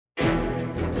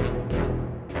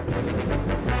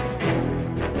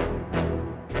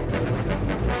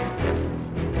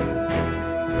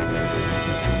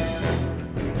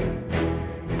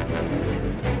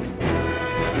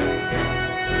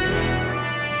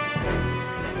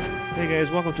Hey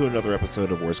guys, welcome to another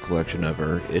episode of Worst Collection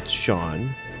Ever. It's Sean.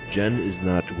 Jen is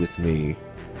not with me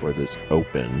for this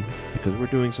open because we're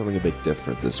doing something a bit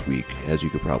different this week, as you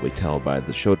could probably tell by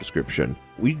the show description.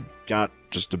 We got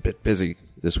just a bit busy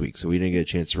this week, so we didn't get a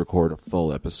chance to record a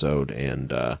full episode,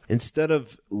 and instead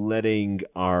of letting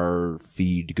our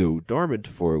feed go dormant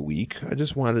for a week, I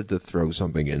just wanted to throw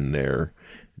something in there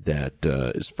that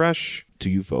is fresh to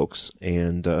you folks,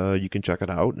 and you can check it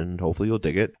out, and hopefully you'll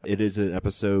dig it. It is an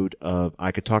episode of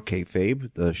I Could Talk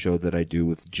Kayfabe, the show that I do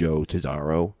with Joe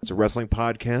Todaro. It's a wrestling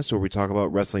podcast where we talk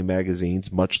about wrestling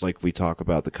magazines, much like we talk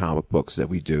about the comic books that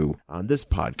we do on this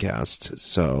podcast.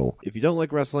 So if you don't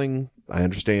like wrestling, I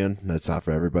understand. That's not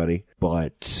for everybody.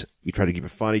 But we try to keep it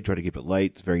funny, try to keep it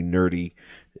light. It's very nerdy,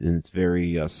 and it's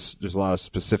very, there's a lot of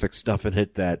specific stuff in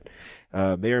it that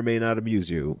may or may not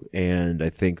amuse you. And I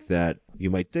think that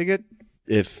you might dig it.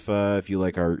 If you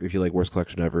like Worst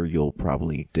Collection Ever, you'll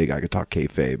probably dig I Could Talk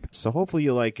Kayfabe. So hopefully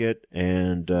you like it,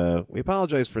 and we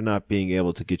apologize for not being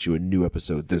able to get you a new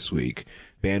episode this week.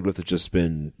 Bandwidth has just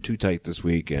been too tight this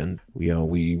week, and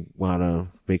we want to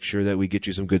make sure that we get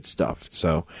you some good stuff.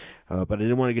 So, but I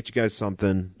didn't want to get you guys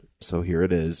something. So here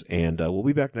it is, and we'll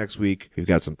be back next week. We've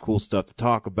got some cool stuff to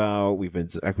talk about. We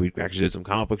actually did some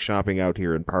comic book shopping out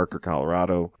here in Parker,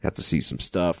 Colorado. Got to see some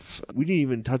stuff. We didn't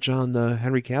even touch on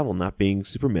Henry Cavill not being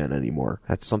Superman anymore.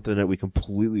 That's something that we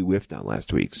completely whiffed on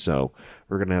last week. So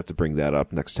we're gonna have to bring that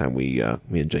up next time me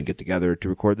and Jen get together to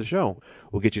record the show.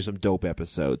 We'll get you some dope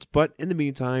episodes. But in the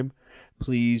meantime,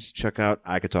 please check out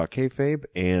I Could Talk Kayfabe,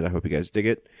 and I hope you guys dig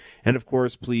it. And of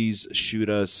course, please shoot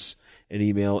us an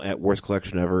email at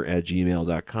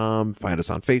worstcollectionever@gmail.com. Find us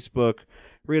on Facebook.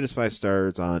 Rate us 5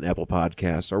 stars on Apple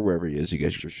Podcasts or wherever it is you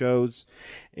get your shows.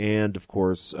 And, of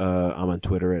course, I'm on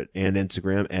Twitter and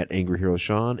Instagram at Angry Hero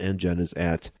Sean, and Jen is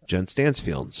at Jen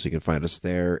Stansfield. So you can find us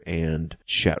there and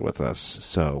chat with us.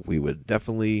 So we would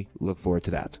definitely look forward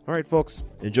to that. All right, folks.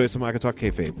 Enjoy some I Could Talk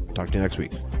Kayfabe. Talk to you next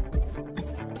week.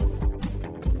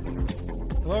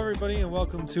 Hello, everybody, and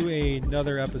welcome to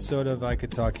another episode of I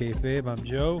Could Talk Kayfabe. I'm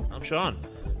Joe. I'm Sean.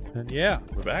 And yeah,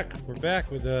 We're back. we're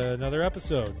back with another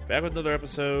episode. Back with another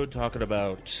episode talking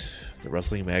about the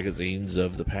wrestling magazines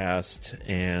of the past.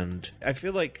 And I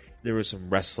feel like there was some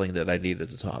wrestling that I needed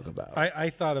to talk about. I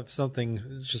thought of something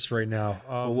just right now.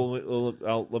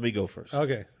 Let me go first.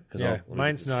 Okay. Yeah, let me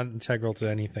mine's do this. not integral to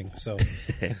anything, so.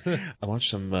 I watched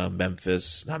some not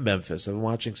Memphis. I've been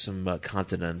watching some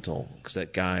Continental, because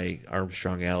that guy,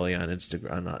 Armstrong Alley on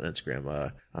Instagram, not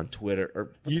Instagram, on Twitter,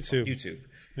 or YouTube.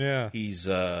 Yeah. He's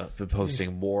been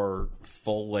posting more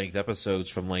full-length episodes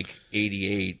from like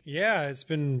 88. Yeah, it's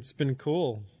been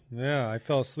cool. Yeah, I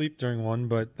fell asleep during one,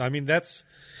 but I mean that's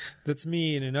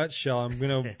me in a nutshell. I'm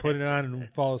gonna put it on and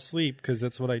fall asleep because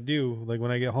that's what I do. Like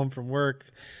when I get home from work,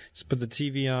 just put the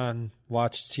TV on,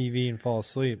 watch TV, and fall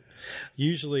asleep.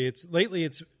 Usually, lately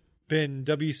it's been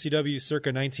WCW circa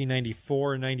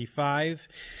 1994 and 95,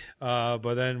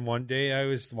 but then one day I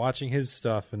was watching his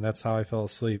stuff, and that's how I fell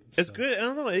asleep. It's good. I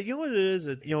don't know. You know what it is?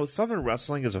 Southern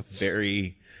wrestling is a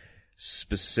very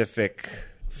specific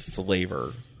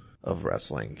flavor of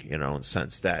wrestling, in the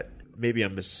sense that maybe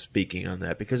I'm misspeaking on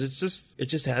that, because it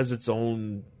just has its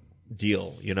own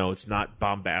deal. It's not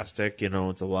bombastic.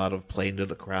 It's a lot of playing to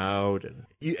the crowd, and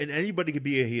anybody could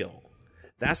be a heel.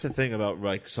 That's the thing about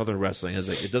like Southern wrestling, is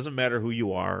like it doesn't matter who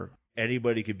you are,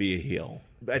 anybody could be a heel.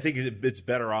 I think it's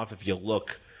better off if you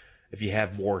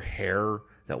have more hair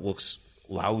that looks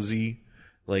lousy.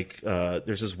 Like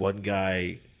there's this one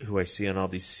guy who I see on all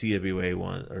these CWA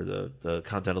ones, or the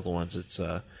Continental ones. It's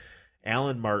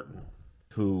Alan Martin,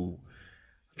 who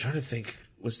I'm trying to think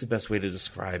what's the best way to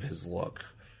describe his look.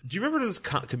 Do you remember this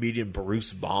comedian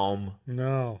Bruce Baum?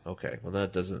 No. Okay, well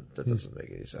that doesn't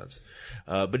make any sense.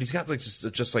 But he's got like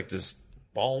just like this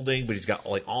balding, but he's got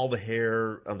like all the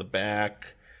hair on the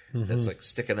back that's like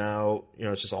sticking out.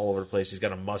 It's just all over the place. He's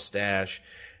got a mustache,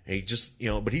 and he just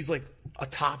but he's like a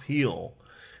top heel.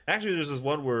 Actually, there's this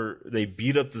one where they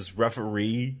beat up this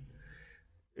referee.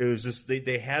 It was just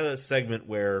they had a segment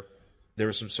where there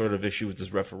was some sort of issue with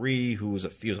this referee who was a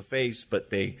face, but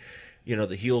the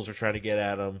heels were trying to get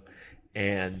at him,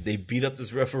 and they beat up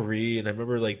this referee. And I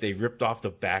remember like they ripped off the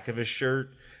back of his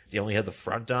shirt. They only had the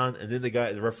front on, and then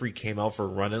the referee came out for a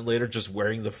run-in later, just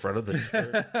wearing the front of the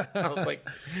shirt. I was like,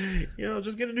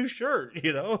 just get a new shirt,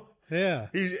 Yeah.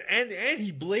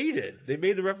 He bladed. They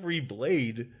made the referee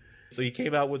blade. So he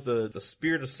came out with the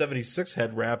Spirit of 76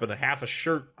 head wrap and a half a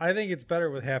shirt. I think it's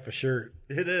better with half a shirt.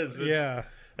 It is. Yeah.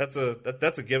 That's an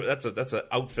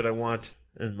outfit I want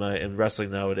in wrestling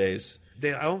nowadays.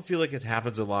 I don't feel like it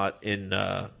happens a lot in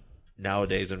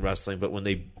nowadays in wrestling, but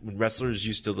when wrestlers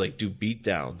used to like do beat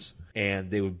downs,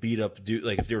 and they would beat up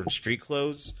like if they were in street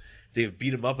clothes, they would beat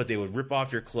them up, but they would rip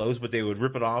off your clothes, but they would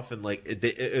rip it off and like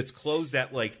it's clothes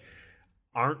that like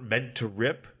aren't meant to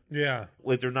rip. Yeah.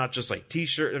 Like they're not just like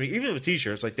t-shirts. I mean, even with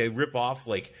t-shirts, like they rip off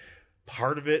like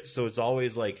part of it, so it's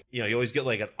always like, you always get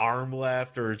like an arm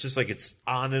left, or it's just like it's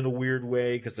on in a weird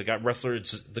way because they got because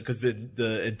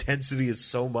the intensity is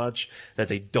so much that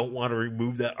they don't want to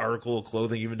remove that article of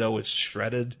clothing even though it's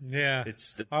shredded. Yeah.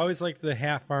 I always like the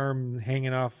half arm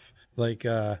hanging off, like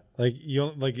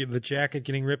you like the jacket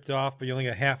getting ripped off, but you only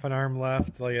got half an arm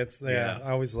left. Like it's I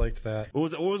always liked that.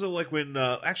 What was it like when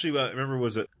I remember,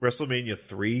 was it WrestleMania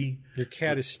 3? Your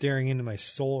cat is staring into my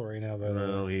soul right now, by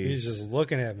the way. He's just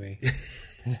looking at me.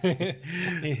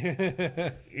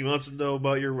 He wants to know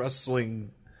about your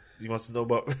wrestling. He wants to know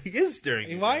about. He is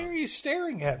staring. Why are you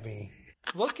staring at me?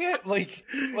 Look at like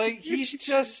he's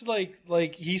just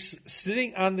like he's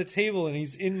sitting on the table and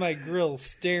he's in my grill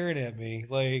staring at me.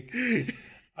 Like,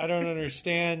 I don't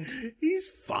understand. He's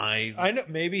fine. I know,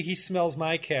 maybe he smells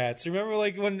my cats. Remember,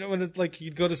 like when it's like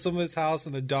you'd go to someone's house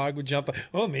and the dog would jump.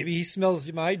 Oh, maybe he smells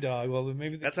my dog. Well,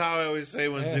 maybe that's how I always say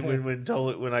when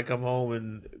I come home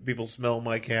and people smell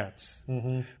my cats.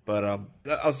 Mm-hmm. But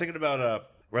I was thinking about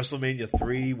WrestleMania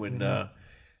 3 when. Mm-hmm.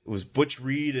 It was Butch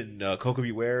Reed and Coco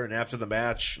Beware, and after the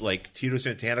match, like Tito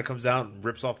Santana comes out and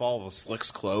rips off all of Slick's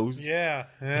clothes. Yeah.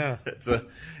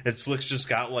 And Slick's just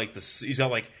got like he's got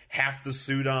like half the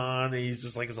suit on, and he's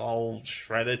just like it's all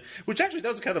shredded, which actually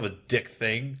does kind of a dick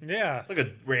thing. Yeah, like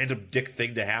a random dick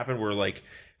thing to happen where like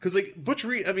because like Butch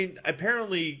Reed, I mean,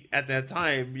 apparently at that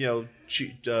time,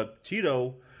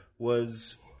 Tito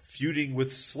was feuding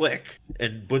with Slick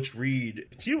and Butch Reed.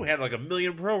 Tito had like a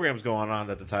million programs going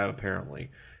on at the time, apparently,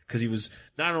 because he was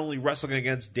not only wrestling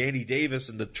against Danny Davis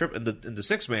in the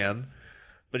six man,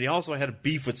 but he also had a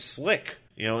beef with Slick.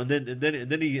 And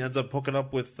then he ends up hooking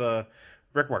up with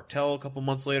Rick Martel a couple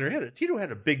months later. Tito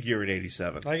had a big year in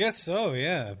 '87. I guess so.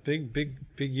 Yeah, big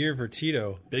year for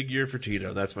Tito. Big year for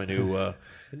Tito. That's my new.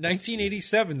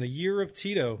 1987, the year of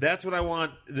Tito. That's what I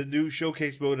want the new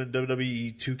showcase mode in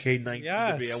WWE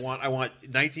 2K19 to be. I want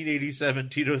 1987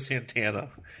 Tito Santana.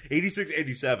 86,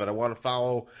 87. I want to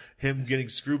follow him getting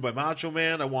screwed by Macho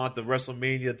Man. I want the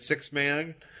WrestleMania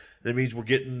 6-man. That means we're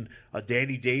getting a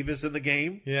Danny Davis in the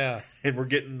game. Yeah. And we're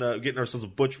getting ourselves a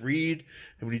Butch Reed.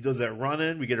 And when he does that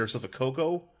run-in, we get ourselves a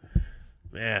Coco.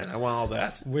 Man, I want all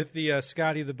that. With the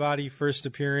Scotty the Body first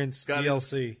appearance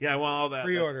DLC. Yeah, I want all that.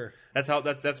 Pre-order. That's my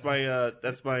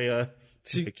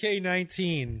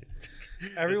 2K19.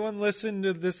 Everyone listen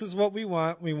to this is what we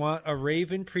want. We want a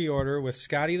Raven pre-order with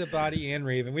Scotty the Body and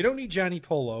Raven. We don't need Johnny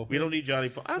Polo. We don't need Johnny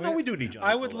Polo. I know we do need Johnny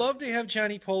Polo. I would love to have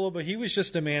Johnny Polo, but he was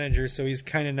just a manager, so he's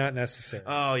kind of not necessary.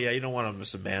 Oh, yeah, you don't want him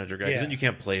as a manager guy, because then you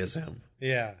can't play as him.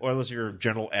 Yeah. Or unless you're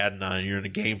General Adnan and you're in a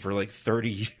game for like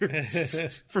 30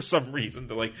 years. For some reason,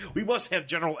 they're like, we must have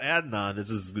General Adnan. This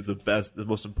is the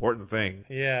most important thing.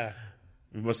 Yeah.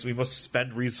 We must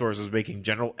spend resources making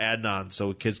General Adnan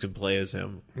so kids can play as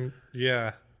him.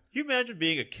 Yeah. Can you imagine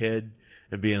being a kid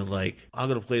and being like, I'm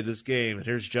going to play this game, and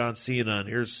here's John Cena, and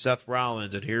here's Seth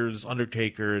Rollins, and here's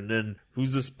Undertaker, and then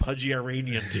who's this pudgy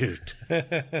Iranian dude?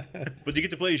 But you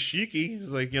get to play as Sheiky. It's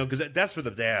like, because that's for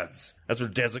the dads. That's where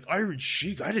dad's like, Iron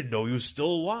Sheik, I didn't know he was still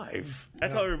alive.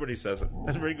 That's how everybody says it.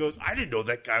 Everybody goes, I didn't know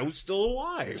that guy was still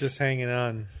alive. Just hanging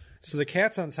on. So the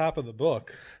cat's on top of the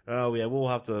book. Oh, yeah, we'll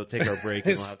have to take our break.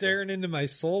 It's staring into my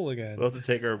soul again. We'll have to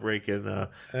take our break and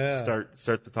start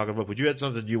the talking about. But you had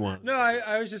something you want? No,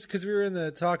 I was just because we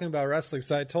were talking about wrestling.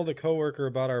 So I told a coworker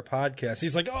about our podcast.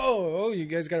 He's like, "Oh, you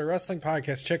guys got a wrestling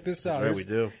podcast? Check this out." That's right,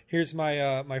 we do. Here's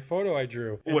my my photo I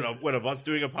drew. What of us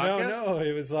doing a podcast? No,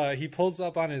 it was he pulls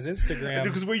up on his Instagram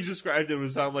because what you described it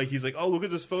was sound like he's like, "Oh, look at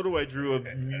this photo I drew of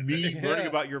me learning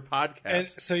about your podcast." And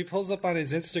so he pulls up on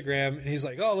his Instagram and he's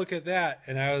like, "Oh, look at that!"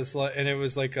 And I was like, and it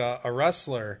was like a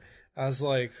wrestler. I was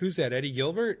like, "Who's that? Eddie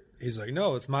Gilbert?" He's like,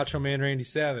 "No, it's Macho Man Randy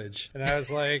Savage." And I was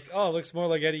like, "Oh, it looks more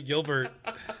like Eddie Gilbert."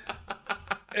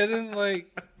 And then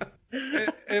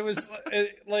it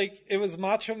was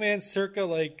Macho Man circa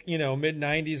mid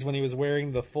 90s when he was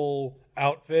wearing the full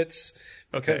outfits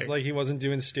because he wasn't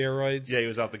doing steroids. Yeah, he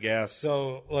was out the gas.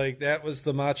 So that was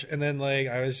the Macho. And then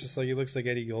I was just like, he looks like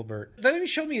Eddie Gilbert. Then he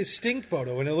showed me his Sting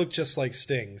photo and it looked just like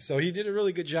Sting. So he did a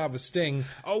really good job with Sting.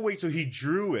 Oh wait, so he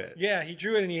drew it? Yeah, he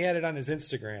drew it and he had it on his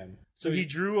Instagram. So he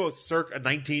drew a circa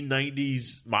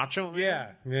 1990s Macho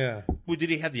Man? Yeah. Well,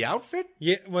 did he have the outfit?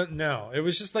 Yeah, well, no. It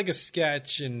was just like a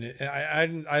sketch, and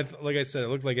I like I said, it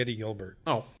looked like Eddie Gilbert.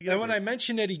 Oh. And when I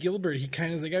mentioned Eddie Gilbert, he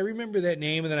kind of was like, I remember that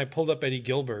name, and then I pulled up Eddie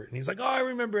Gilbert, and he's like, oh, I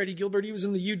remember Eddie Gilbert. He was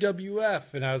in the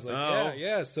UWF, and I was like,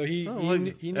 yeah. So he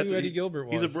knew Eddie Gilbert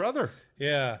was. He's a brother.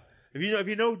 Yeah. If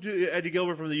you know Eddie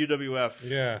Gilbert from the UWF,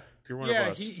 Yeah. if you're one of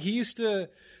us. He used to.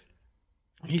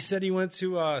 He said he went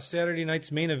to Saturday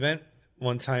night's main event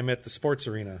one time at the sports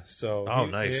arena. So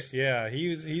nice.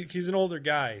 He's an older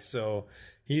guy, so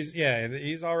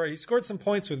he's all right. He scored some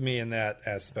points with me in that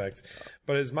aspect,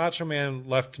 but his Macho Man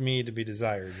left me to be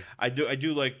desired. I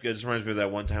do like. It just reminds me of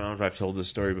that one time. I don't know if I've told this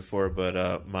story before, but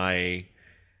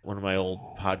one of my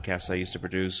old podcasts I used to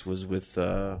produce was with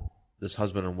this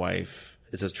husband and wife.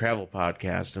 It's a travel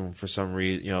podcast, and for some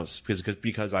reason,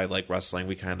 because I like wrestling,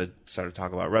 we kind of started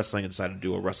talking about wrestling and decided to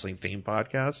do a wrestling themed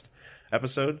podcast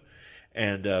episode.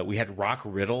 And we had Rock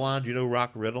Riddle on. Do you know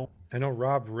Rock Riddle? I know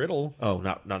Rob Riddle. Oh,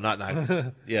 not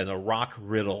yeah, no, Rock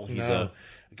Riddle. He's a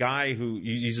guy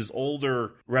he's this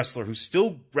older wrestler who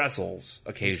still wrestles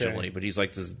occasionally, but he's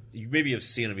like this. You maybe have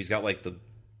seen him. He's got like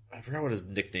I forgot what his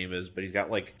nickname is, but he's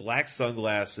got like black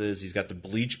sunglasses. He's got the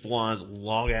bleach blonde,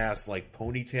 long ass like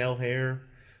ponytail hair,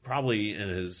 probably in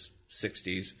his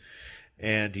 60s.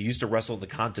 And he used to wrestle in the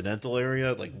Continental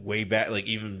area, like way back, like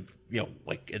even,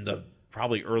 like in the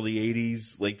probably early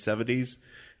 80s, late 70s.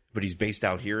 But he's based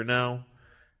out here now.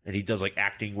 And he does like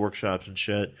acting workshops and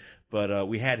shit. But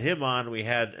we had him on. We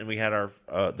had our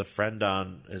the friend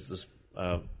on as this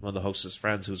one of the hostess'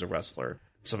 friends who's a wrestler.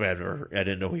 Somebody I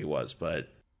didn't know who he was, but.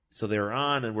 So they were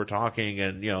on and we're talking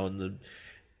and,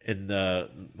 and the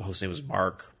host's name was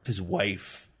Mark. His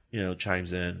wife,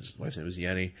 chimes in. His wife's name was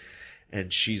Yenny.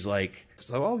 And she's like,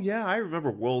 oh yeah, I remember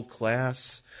World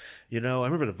Class. I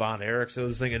remember the Von Erichs and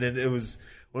this thing. And then it was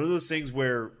one of those things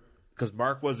where, cause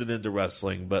Mark wasn't into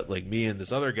wrestling, but like me and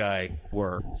this other guy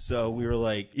were. So we were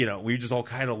like, we just all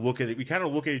kind of look at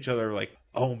each other like,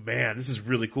 oh man, this is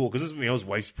really cool. Cause this, his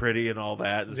wife's pretty and all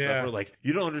that and stuff. We're like,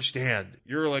 you don't understand.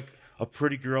 You're like, a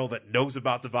pretty girl that knows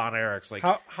about the Von Erichs. Like,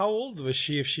 how old was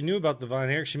she? If she knew about the Von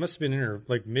Erichs, she must have been in her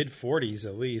like mid 40s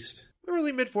at least.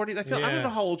 Early mid 40s. I don't know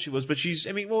how old she was, but she's.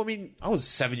 I was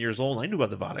 7 years old. And I knew about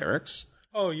the Von Erichs.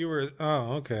 Oh, you were.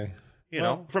 Oh, okay.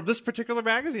 From this particular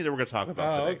magazine that we're going to talk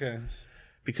about today. Okay.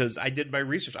 Because I did my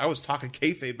research. I was talking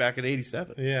kayfabe back in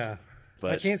 '87. Yeah.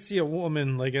 But I can't see a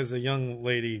woman like as a young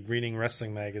lady reading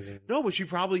wrestling magazines. No, but she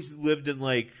probably lived in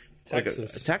like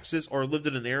Texas, Texas, or lived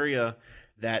in an area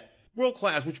that. World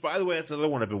Class, which by the way, that's another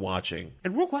one I've been watching,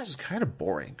 and World Class is kind of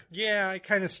boring. Yeah, I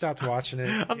kind of stopped watching it.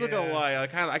 I'm not gonna lie,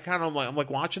 I'm like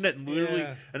watching it, and literally,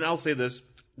 and I'll say this: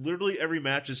 literally every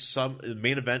match the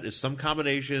main event is some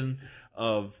combination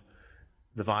of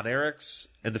the Von Erichs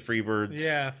and the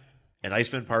Freebirds, and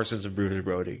Iceman Parsons and Bruiser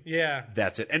Brody. Yeah,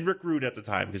 that's it. And Rick Rude at the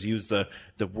time because he was the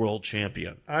world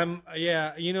champion.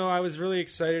 I was really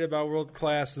excited about World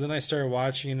Class. And then I started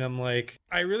watching, and I'm like,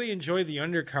 I really enjoy the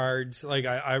undercards. Like,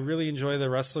 I really enjoy the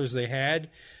wrestlers they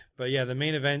had. But yeah, the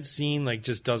main event scene like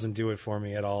just doesn't do it for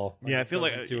me at all. Yeah, I feel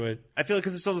like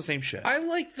because it's still the same shit. I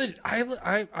like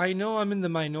I know I'm in the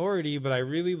minority, but I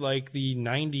really like the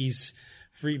 '90s.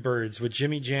 Freebirds with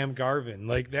Jimmy Jam Garvin,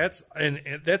 like that's the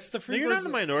Freebirds. No, you're not in the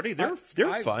minority. They're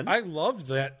fun. I loved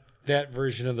that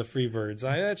version of the Freebirds.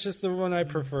 That's just the one I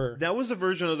prefer. That was the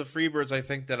version of the Freebirds I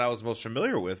think that I was most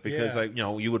familiar with because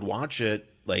you would watch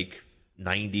it like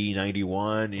 90,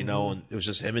 91, and it was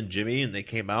just him and Jimmy, and they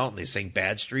came out and they sang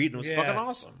Bad Street, and it was fucking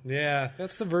awesome. Yeah,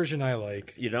 that's the version I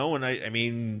like. And I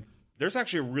mean, there's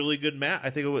actually a really good match. I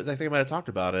think I might have talked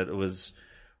about it. It was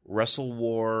Wrestle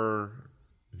War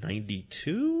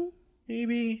 92,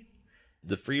 maybe?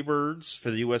 The Freebirds for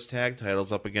the U.S. tag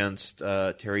titles up against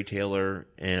Terry Taylor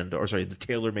the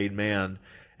Taylor Made Man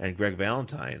and Greg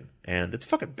Valentine. And it's a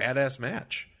fucking badass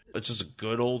match. It's just a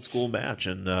good old school match.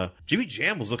 And Jimmy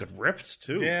Jam was looking ripped,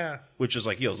 too. Yeah. Which is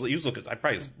like, he was looking,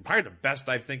 probably the best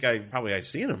I've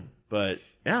seen him. But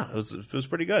yeah, it was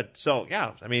pretty good. So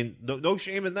yeah, I mean, no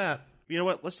shame in that. You know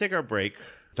what? Let's take our break.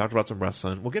 Talked about some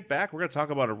wrestling. We'll get back. We're going to talk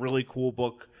about a really cool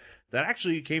book that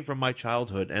actually came from my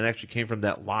childhood and actually came from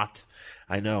that lot.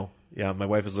 I know. Yeah, my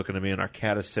wife is looking at me and our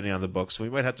cat is sitting on the book, so we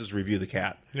might have to just review the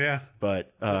cat. Yeah.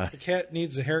 But the cat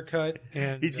needs a haircut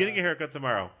and he's getting a haircut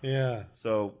tomorrow. Yeah.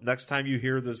 So next time you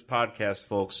hear this podcast,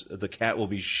 folks, the cat will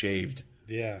be shaved.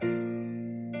 Yeah.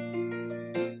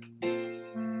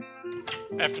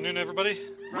 Afternoon, everybody.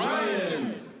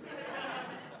 Ryan!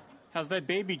 How's that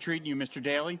baby treating you, Mr.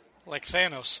 Daly? Like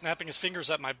Thanos snapping his fingers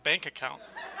at my bank account.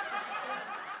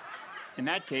 In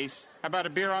that case, how about a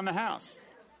beer on the house?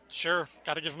 Sure,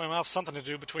 gotta give my mouth something to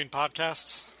do between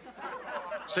podcasts.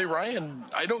 Say, Ryan,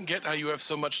 I don't get how you have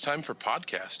so much time for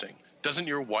podcasting. Doesn't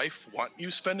your wife want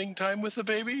you spending time with the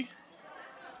baby?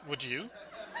 Would you?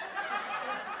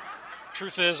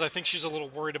 Truth is, I think she's a little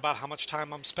worried about how much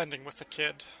time I'm spending with the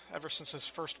kid, ever since his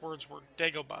first words were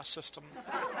Dagobah system.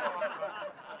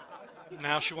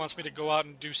 Now she wants me to go out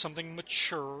and do something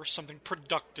mature, something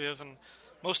productive, and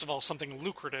most of all, something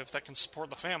lucrative that can support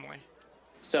the family.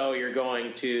 So you're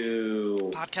going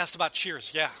to... Podcast about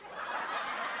Cheers, yeah.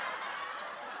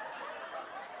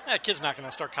 That kid's not going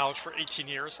to start college for 18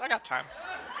 years. I got time.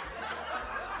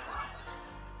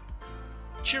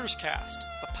 Cheerscast,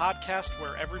 the podcast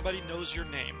where everybody knows your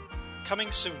name.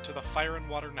 Coming soon to the Fire and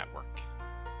Water Network.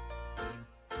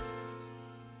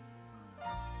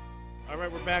 All right,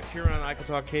 we're back here on I Can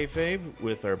Talk Kayfabe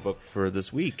with our book for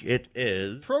this week. It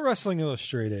is Pro Wrestling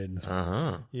Illustrated.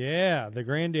 Yeah, the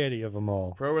granddaddy of them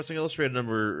all. Pro Wrestling Illustrated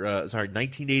number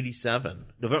 1987.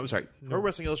 Pro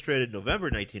Wrestling Illustrated November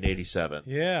 1987.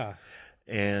 Yeah.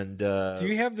 And do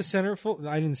you have the centerfold?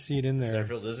 I didn't see it in there.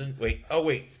 Centerfold isn't. Wait.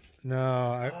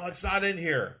 No. It's not in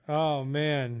here. Oh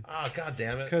man. Oh, god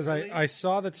damn it. Because really? I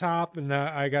saw the top and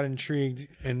I got intrigued.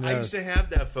 And I used to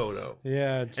have that photo.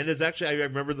 Yeah. And it's actually, I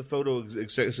remember the photo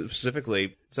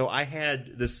specifically. So I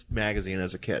had this magazine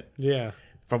as a kid. Yeah.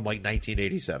 From like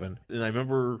 1987. And I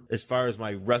remember, as far as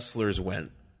my wrestlers went,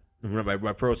 my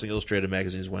Pro Wrestling Illustrated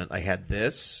magazines went, I had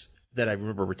this that I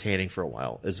remember retaining for a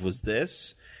while. It was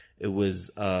this. It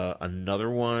was another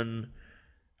one.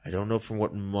 I don't know from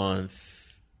what month.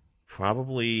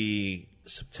 Probably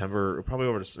September, probably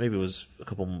maybe it was a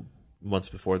couple months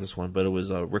before this one, but it was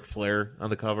Ric Flair on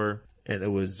the cover, and it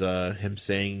was him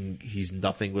saying he's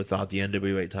nothing without the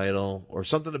NWA title, or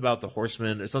something about the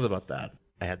Horsemen, or something about that.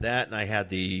 I had that, and I had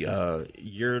the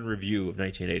year in review of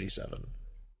 1987,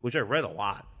 which I read a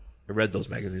lot. I read those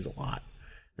magazines a lot,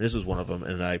 and this was one of them,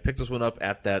 and I picked this one up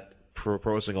at that Pro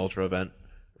Wrestling Ultra event,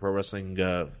 Pro Wrestling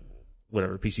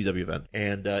PCW event.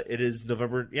 And it is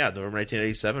November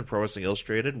 1987, Pro Wrestling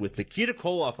Illustrated, with Nikita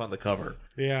Koloff on the cover.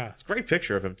 Yeah. It's a great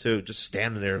picture of him, too, just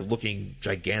standing there looking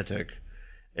gigantic.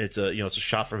 It's a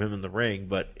shot from him in the ring,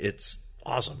 but it's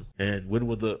awesome. And when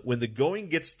the going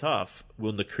gets tough,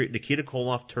 will Nikita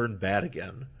Koloff turn bad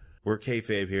again? We're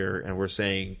kayfabe here, and we're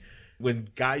saying when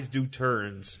guys do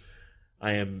turns,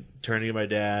 I am turning to my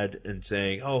dad and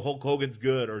saying, oh, Hulk Hogan's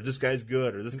good, or this guy's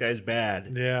good, or this guy's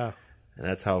bad. Yeah. And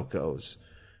that's how it goes.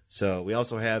 So we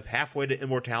also have Halfway to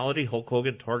Immortality. Hulk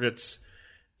Hogan targets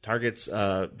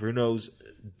Bruno's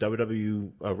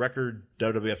record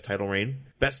WWF title reign.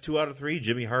 Best 2 out of 3.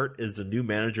 Jimmy Hart is the new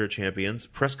manager of champions.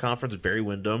 Press conference, Barry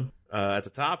Windham. At the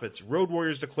top, it's Road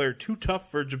Warriors declared too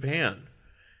tough for Japan.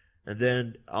 And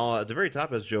then at the very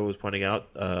top, as Joe was pointing out,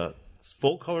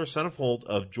 full color centerfold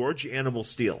of George Animal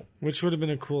Steel, which would have been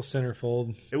a cool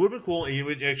centerfold. It would have been cool, and you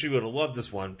would have loved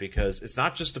this one because it's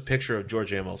not just a picture of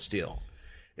George Animal Steel.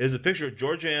 It is a picture of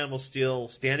George Animal Steel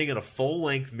standing in a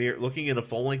full-length mirror, looking in a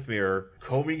full-length mirror,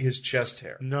 combing his chest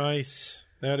hair. Nice.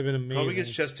 That would have been amazing. Combing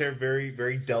his chest hair very,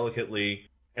 very delicately,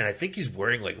 and I think he's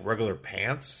wearing like regular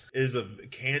pants. It is a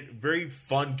very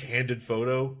fun, candid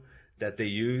photo that they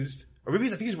used. Or maybe I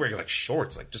think he's wearing like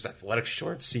shorts, like just athletic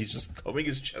shorts. He's just combing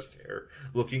his chest hair,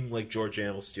 looking like George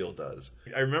Animal Steel does.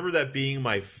 I remember that being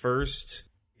my first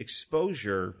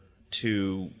exposure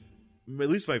to, at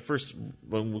least my first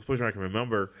exposure I can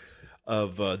remember,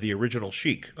 of the original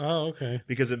Sheik. Oh, okay.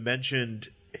 Because it mentioned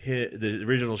the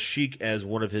original Sheik as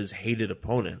one of his hated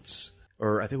opponents.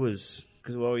 Or I think it was,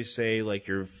 because we always say like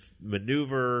your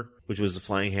maneuver, which was the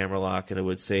flying hammerlock, and it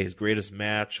would say his greatest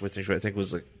match, which I think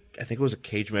it was a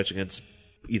cage match against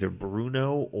either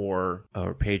Bruno or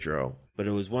Pedro, but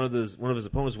it was one of his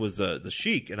opponents was the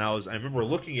Sheik, and I remember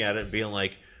looking at it and being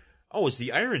like, oh, it's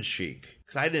the Iron Sheik,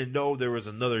 because I didn't know there was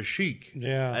another Sheik.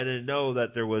 Yeah, I didn't know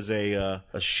that there was a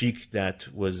Sheik that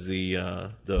was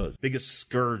the biggest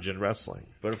scourge in wrestling.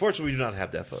 But unfortunately, we do not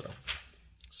have that photo,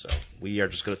 so we are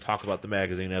just going to talk about the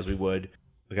magazine as we would.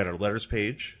 We got our letters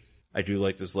page. I do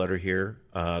like this letter here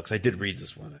because I did read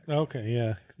this one. Actually. Okay,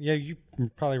 yeah. Yeah, you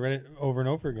probably read it over and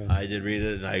over again. I did read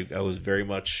it, and I was very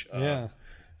much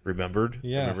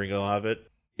remembering a lot of it.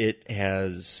 It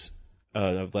has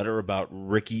a letter about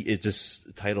Ricky. It's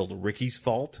just titled Ricky's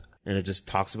Fault, and it just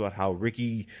talks about how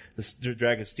Ricky, the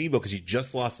Dragon Steamboat, because he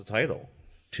just lost the title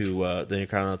to the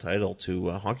Intercontinental title to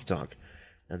Honky Tonk.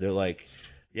 And they're like,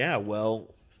 yeah,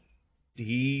 well,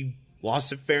 he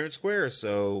lost it fair and square,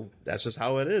 so that's just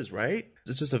how it is, right?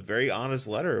 It's just a very honest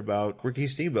letter about Ricky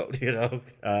Steamboat. He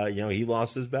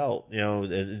lost his belt.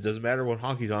 And it doesn't matter what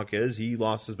Honky Tonk is, he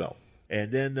lost his belt.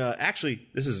 And then, actually,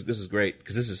 this is great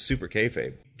because this is super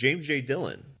kayfabe. James J.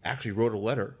 Dillon actually wrote a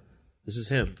letter. This is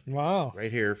him. Wow.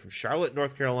 Right here from Charlotte,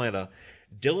 North Carolina.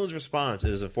 Dylan's response: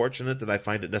 "It is unfortunate that I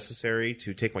find it necessary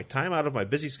to take my time out of my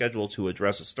busy schedule to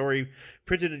address a story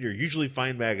printed in your usually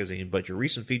fine magazine, but your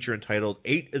recent feature entitled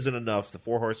 8 Isn't Enough, the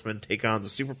Four Horsemen Take on the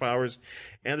Superpowers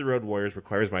and the Road Warriors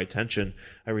requires my attention.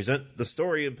 I resent the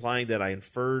story implying that I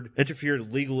interfered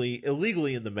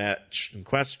illegally in the match in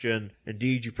question.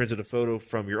 Indeed, you printed a photo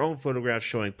from your own photograph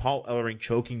showing Paul Ellering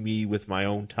choking me with my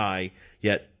own tie,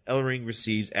 yet Ellering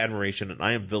receives admiration and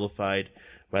I am vilified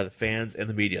by the fans and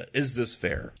the media. Is this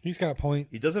fair?" He's got a point.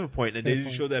 He does have a point, and they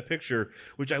did show that picture,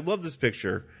 which I love this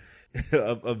picture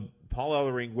of Paul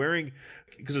Ellering wearing,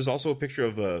 because there's also a picture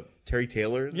of Terry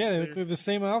Taylor. Yeah, they're the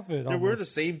same outfit. They're wearing the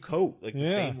same coat, like the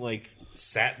same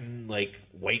satin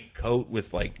white coat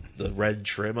with the red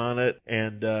trim on it.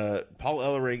 And Paul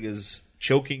Ellering is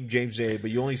choking James Day, but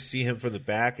you only see him from the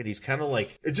back, and he's kind of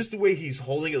it's just the way he's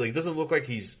holding it. It doesn't look like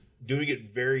he's doing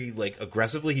it very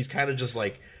aggressively. He's kind of just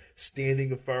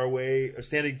standing far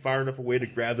enough away to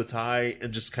grab the tie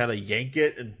and just kind of yank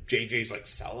it, and JJ's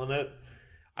selling it.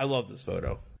 I love this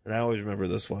photo, and I always remember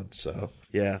this one. So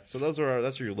yeah, so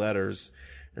that's your letters,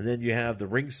 and then you have the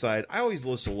ringside. I always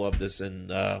used to love this,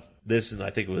 and I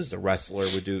think it was the wrestler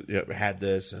had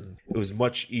this, and it was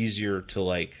much easier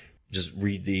to just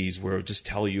read these, where it would just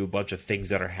tell you a bunch of things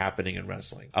that are happening in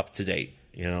wrestling up to date.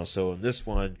 So in this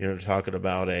one, they're talking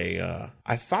about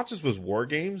I thought this was War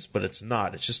Games, but it's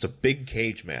not. It's just a big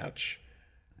cage match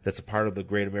that's a part of the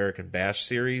Great American Bash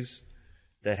series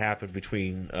that happened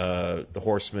between the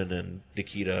Horsemen and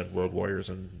Nikita and Road Warriors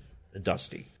and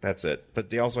Dusty. That's it. But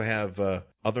they also have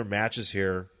other matches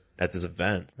here at this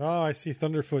event. Oh, I see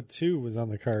Thunderfoot 2 was on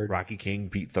the card. Rocky King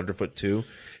beat Thunderfoot 2.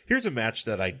 Here's a match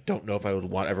that I don't know if I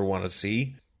would ever want to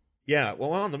see. Yeah,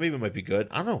 well, I don't know. Maybe it might be good.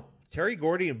 I don't know. Terry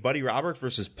Gordy and Buddy Roberts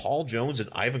versus Paul Jones and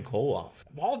Ivan Koloff.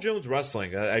 Paul Jones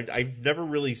wrestling. I've never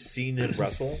really seen him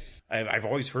wrestle. I've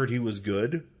always heard he was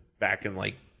good back in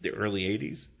the early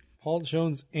 80s. Paul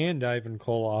Jones and Ivan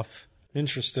Koloff.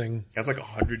 Interesting. That's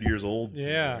 100 years old.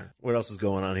 Yeah. Somewhere. What else is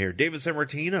going on here? David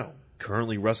Sammartino,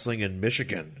 currently wrestling in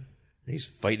Michigan. He's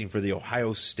fighting for the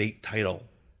Ohio State title.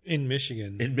 In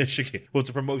Michigan. Well, it's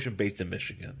a promotion based in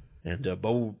Michigan. And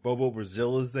Bobo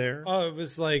Brazil is there. Oh, it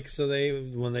was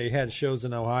when they had shows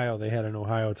in Ohio, they had an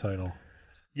Ohio title.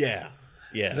 Yeah.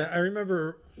 Yeah. I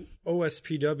remember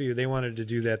OSPW, they wanted to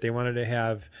do that. They wanted to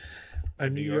have a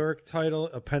New York title,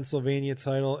 a Pennsylvania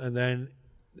title, and then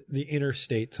the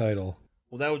interstate title.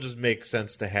 Well, that would just make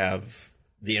sense to have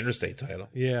the interstate title.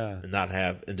 Yeah. And not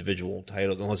have individual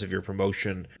titles, unless if your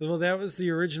promotion. Well, that was the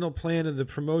original plan of the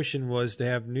promotion, was to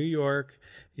have New York,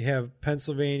 you have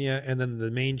Pennsylvania, and then the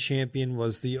main champion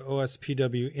was the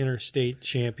OSPW interstate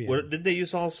champion. Did they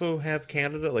also have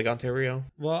Canada, Ontario?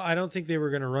 Well, I don't think they were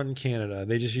going to run Canada.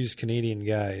 They just used Canadian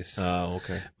guys. Oh,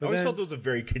 okay. I always felt it was a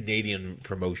very Canadian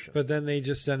promotion. But then they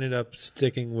just ended up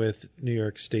sticking with New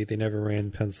York State. They never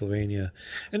ran Pennsylvania.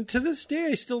 And to this day,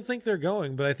 I still think they're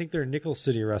going, but I think they're Nickel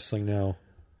City Wrestling now.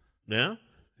 Yeah?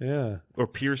 Yeah. Or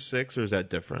Pier 6, or is that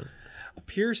different?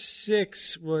 Pier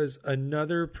 6 was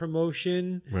another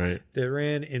promotion that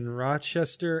ran in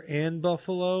Rochester and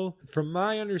Buffalo. From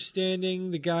my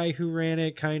understanding, the guy who ran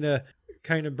it kind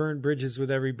of burned bridges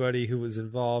with everybody who was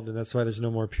involved, and that's why there's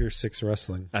no more Pier 6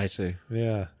 Wrestling. I see.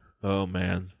 Yeah. Oh,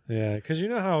 man. Yeah, because you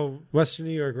know how Western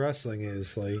New York Wrestling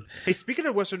is. Hey, speaking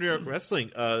of Western New York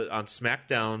Wrestling, on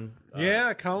SmackDown...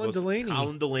 Colin Delaney.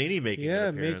 Colin Delaney make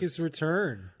his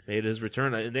return. Made his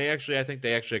return, and I think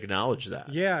they actually acknowledged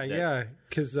that. Yeah,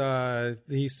 because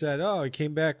he said, he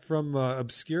came back from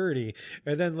obscurity,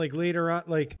 and then later on,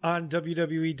 on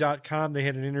WWE.com, they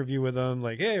had an interview with him,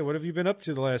 hey, what have you been up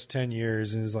to the last 10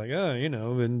 years? And he's like,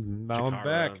 and now I'm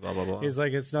back. Blah, blah, blah. He's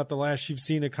like, it's not the last you've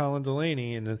seen of Colin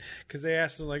Delaney, and because they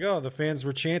asked him the fans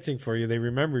were chanting for you, they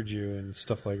remembered you and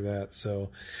stuff like that. So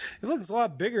it looks a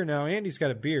lot bigger now, and he's got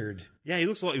a beard. Yeah, he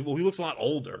looks a lot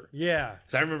older. Yeah,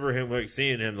 because I remember him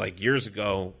seeing him years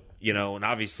ago, and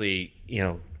obviously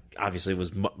it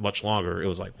was much longer. It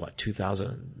was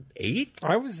 2008.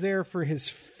 I was there for his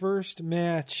first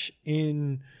match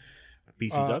in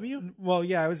BCW. Well,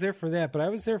 yeah, I was there for that, but I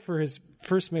was there for his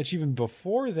first match even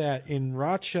before that in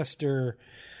Rochester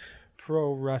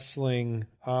Pro Wrestling,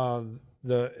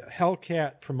 the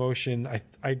Hellcat promotion.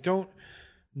 I don't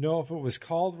know if it was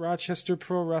called Rochester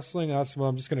Pro Wrestling. That's what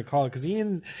I'm just going to call it, because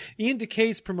Ian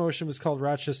Decay's promotion was called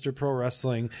Rochester Pro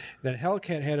Wrestling. Then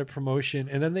Hellcat had a promotion,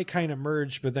 and then they kind of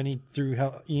merged, but then he threw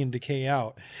Ian Decay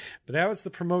out. But that was the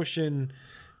promotion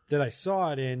that I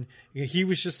saw it in. He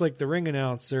was just the ring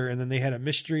announcer, and then they had a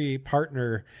mystery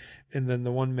partner, and then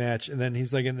the one match, and then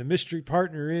he's and the mystery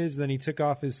partner is, then he took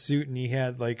off his suit, and he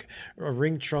had a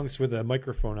ring trunks with a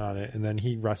microphone on it, and then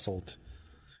he wrestled.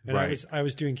 And Right. I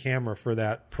was doing camera for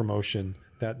that promotion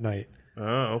that night.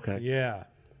 Oh, okay. Yeah.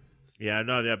 Yeah,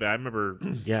 no, yeah, but I remember.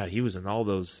 Yeah, he was in all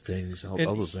those things, all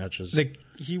those matches.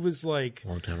 He was like a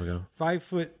long time ago.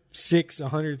 5'6",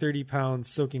 130 pounds,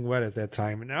 soaking wet at that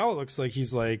time, and now it looks like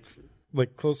he's like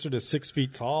closer to 6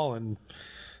 feet tall, and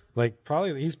like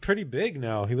probably he's pretty big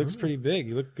now. He looks pretty big.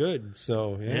 He looked good.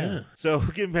 So yeah. So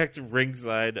getting back to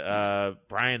ringside,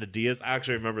 Brian Diaz. I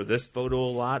actually remember this photo a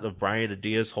lot of Brian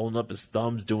Diaz holding up his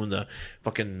thumbs, doing the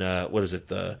fucking what is it,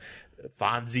 the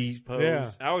Fonzie pose. Yeah.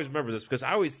 I always remember this because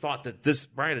I always thought that this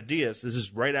Brian Diaz, this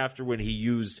is right after when he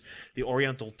used the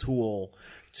Oriental tool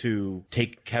to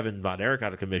take Kevin Von Erich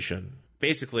out of commission.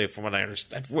 Basically, from what I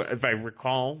understand, if I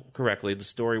recall correctly, the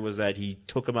story was that he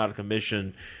took him out of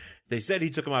commission. They said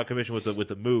he took him out of commission with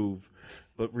the move,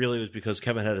 but really it was because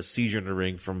Kevin had a seizure in the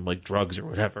ring from like drugs or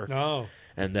whatever. Oh.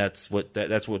 And that's what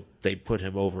they put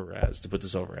him over as, to put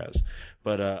this over as.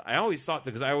 But I always thought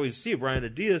that, because I always see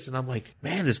Brian Diaz and I'm like,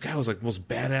 man, this guy was like the most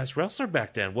badass wrestler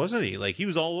back then, wasn't he? Like, he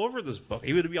was all over this book.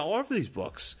 He would be all over these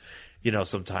books, you know,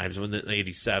 sometimes when in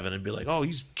 87 and be like, oh,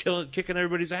 he's kicking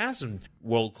everybody's ass and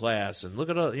world class. And look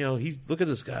at, look at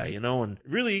this guy, you know, and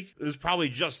really it was probably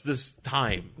just this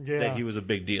time that he was a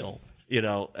big deal. You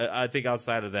know, I think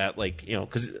outside of that, like, you know,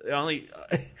 because the only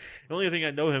thing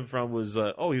I know him from was,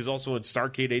 he was also in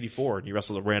Starrcade 84 and he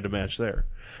wrestled a random match there.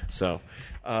 So,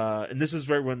 and this is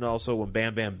right when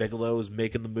Bam Bam Bigelow was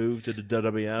making the move to the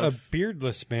WWF. A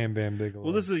beardless Bam Bam Bigelow.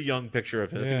 Well, this is a young picture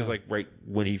of him. I think it's like right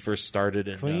when he first started.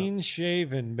 And, clean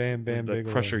shaven Bam Bam the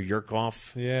Bigelow. Crusher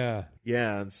Yurkoff. Yeah.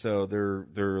 Yeah, and so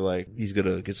they're like, he's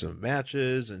gonna get some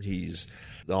matches and he's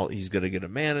gonna get a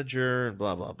manager and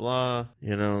blah blah blah,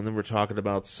 you know. And then we're talking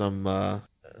about some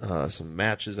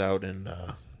matches out in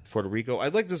Puerto Rico. I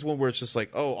like this one where it's just like,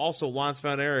 oh, also Lance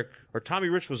Von Erich or Tommy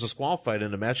Rich was disqualified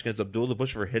in a match against Abdullah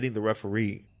Bush for hitting the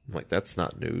referee. I'm like, that's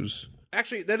not news.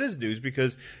 Actually, that is news,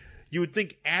 because you would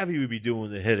think Abby would be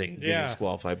doing the hitting, getting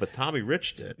disqualified, but Tommy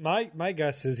Rich did. My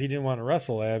guess is he didn't want to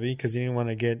wrestle Abby because he didn't want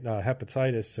to get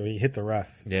hepatitis, so he hit the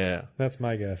ref. Yeah. That's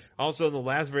my guess. Also, in the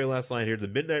very last line here, the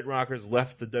Midnight Rockers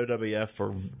left the WWF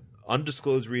for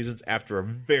undisclosed reasons after a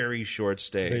very short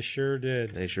stay. They sure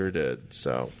did. They sure did.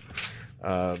 So,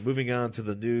 moving on to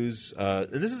the news. And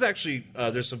this is actually,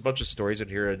 there's a bunch of stories in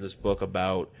here in this book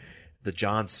about the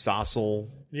John Stossel.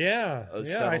 Yeah.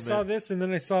 I saw this, and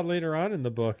then I saw it later on in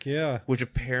the book. Yeah. Which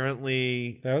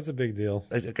apparently, that was a big deal.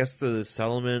 I guess the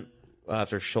settlement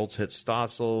after Schultz hit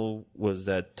Stossel was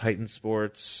that Titan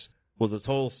Sports, well, the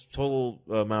total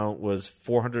amount was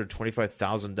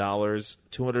 $425,000,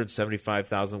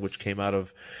 $275,000, which came out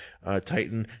of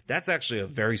Titan. That's actually a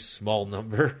very small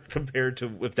number compared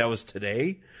to if that was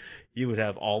today, you would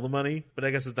have all the money. But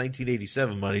I guess it's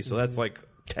 1987 money, so that's like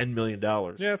 $10 million.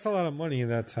 Yeah, it's a lot of money in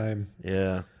that time.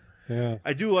 Yeah. Yeah.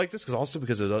 I do like this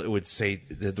because it would say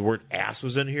that the word ass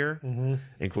was in here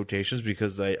in quotations,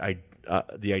 because the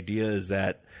idea is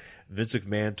that Vince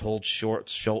McMahon told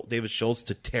David Schultz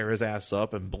to tear his ass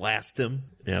up and blast him.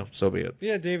 Yeah, so be it.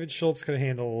 Yeah, David Schultz could have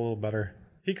handled it a little better.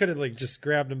 He could have just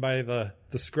grabbed him by the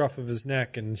scruff of his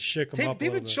neck and shook him up.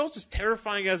 David Schultz is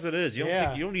terrifying as it is. You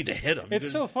don't need to hit him.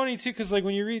 It's so funny too, because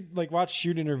when you watch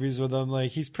shoot interviews with him,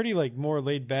 he's pretty more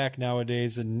laid back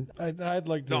nowadays, and I'd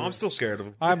like to. No, I'm still scared of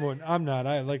him. I'm not.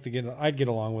 I'd get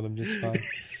along with him just fine.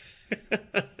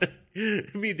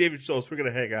 Me and David Schultz, we're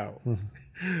gonna hang out.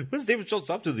 What's David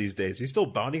Schultz up to these days? He's still a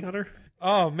bounty hunter?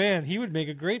 Oh man, he would make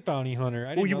a great bounty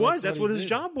hunter. Well, he was. That's what his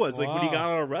job was. Wow. When he got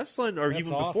out of wrestling, or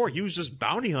even before, he was just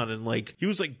bounty hunting. He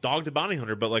was Dog the Bounty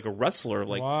Hunter, but like a wrestler.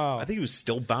 Wow. I think he was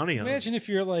still bounty hunting. Imagine if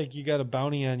you're you got a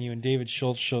bounty on you and David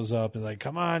Schultz shows up and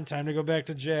come on, time to go back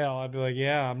to jail. I'd be like,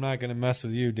 yeah, I'm not going to mess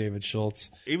with you, David Schultz.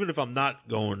 Even if I'm not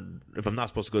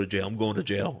supposed to go to jail, I'm going to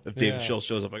jail. If David Schultz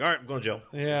shows up, all right, I'm going to jail.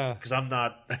 Yeah. Because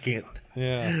I can't.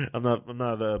 Yeah. I'm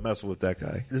not messing with that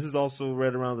guy. This is also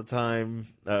right around the time,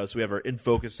 so we have our In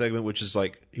Focus segment, which is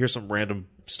here's some random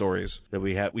stories that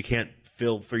we can't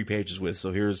fill 3 pages with.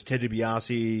 So here's Ted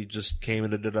DiBiase just came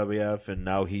into WWF, and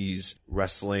now he's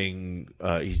wrestling.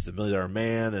 He's the $1 Million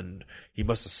Man, and he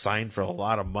must have signed for a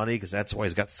lot of money because that's why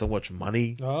he's got so much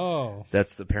money. Oh,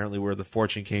 that's apparently where the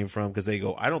fortune came from. Because they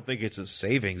go, I don't think it's his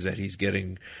savings that he's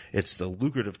getting; it's the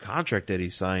lucrative contract that he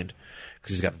signed.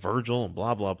 Because he's got Virgil and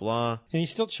blah blah blah. And he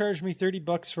still charged me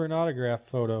 $30 for an autograph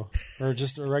photo, or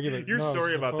just a regular. Your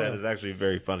story about that is actually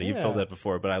very funny. You've told that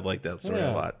before, but I like that story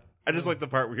a lot. I just like the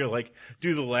part where you're like,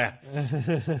 do the laugh.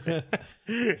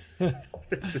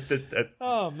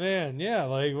 Oh man, yeah.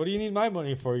 Like, what do you need my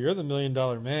money for? You're the $1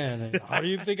 million man. And how do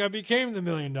you think I became the $1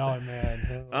 million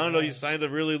man? I don't know. You signed a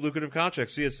really lucrative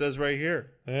contract. See, it says right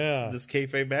here. Yeah. This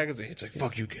Kayfabe magazine. It's like,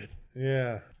 fuck you, kid.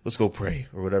 Yeah. Let's go pray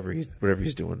or whatever he's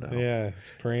doing now. Yeah.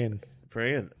 It's praying.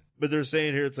 But they're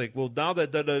saying here, it's like, well, now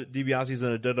that DiBiase's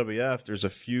in a WWF, there's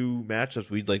a few matchups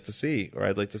we'd like to see, or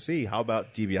I'd like to see. How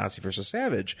about DiBiase versus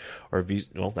Savage? Or,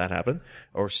 that happened.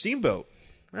 Or Steamboat.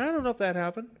 I don't know if that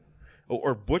happened.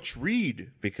 Or Butch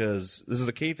Reed, because this is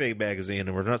a kayfabe magazine,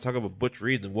 and we're not talking about Butch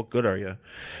Reed, then what good are you?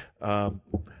 I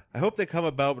hope they come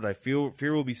about, but I fear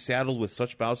we'll be saddled with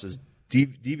such bouts as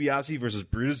DiBiase versus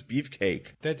Brutus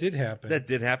Beefcake. That did happen. That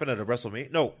did happen at a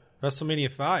WrestleMania. No. WrestleMania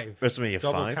 5.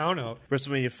 Double count out.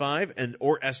 WrestleMania 5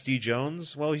 or SD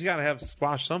Jones. Well, he's got to have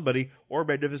squash somebody, or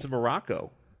Magnificent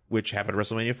Morocco, which happened at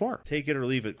WrestleMania 4. Take it or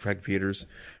leave it, Craig Peters.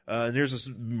 And here's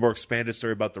a more expanded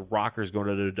story about the Rockers going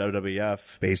to the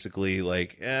WWF. Basically,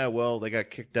 like, they got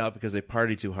kicked out because they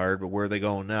partied too hard, but where are they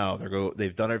going now?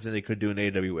 They've done everything they could do in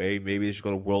AWA. Maybe they should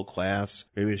go to World Class.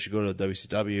 Maybe they should go to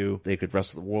WCW. They could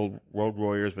wrestle the World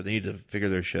Warriors, but they need to figure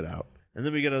their shit out. And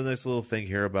then we get a nice little thing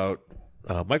here about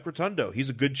Mike Rotundo. He's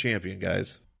a good champion,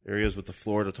 guys. There he is with the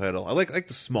Florida title. I like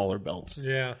the smaller belts.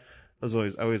 Yeah. I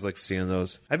always like seeing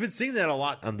those. I've been seeing that a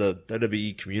lot on the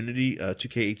WWE community,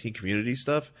 2K18 community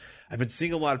stuff. I've been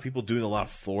seeing a lot of people doing a lot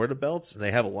of Florida belts, and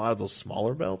they have a lot of those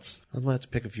smaller belts. I'm going to have to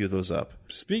pick a few of those up.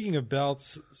 Speaking of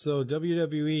belts, so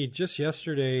WWE just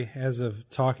yesterday, as of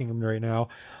talking right now,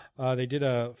 they did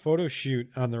a photo shoot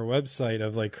on their website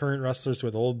of like current wrestlers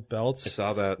with old belts. I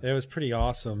saw that. It was pretty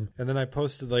awesome. And then I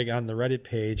posted like on the Reddit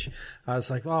page, I was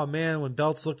like, oh man, when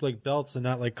belts look like belts and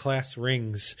not like class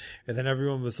rings. And then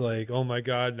everyone was like, oh my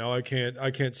God, no, I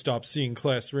can't stop seeing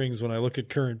class rings when I look at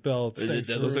current belts. That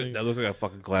looks like a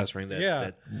fucking class ring,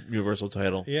 that Universal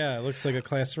title. Yeah, it looks like a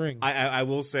class ring. I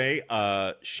will say,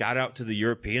 shout out to the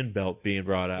European belt being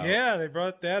brought out. Yeah, they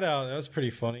brought that out. That was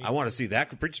pretty funny. I want to see that.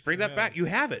 Just bring that back. You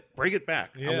have it. Bring it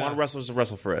back. I want wrestlers to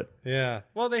wrestle for it. Yeah.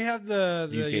 Well, they have the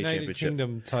United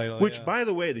Kingdom title. Which, by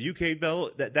the way, the UK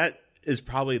belt, that is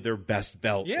probably their best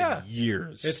belt in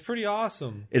years. It's pretty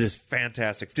awesome. It is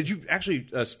fantastic. Did you actually,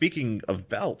 speaking of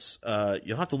belts,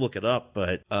 you'll have to look it up,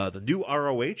 but the new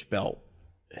ROH belt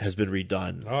has been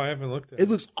redone. Oh, I haven't looked at it. It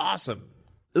looks awesome.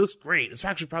 It looks great. It's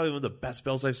actually probably one of the best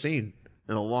belts I've seen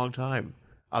in a long time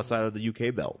outside of the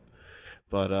UK belt.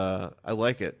 But I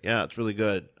like it. Yeah, it's really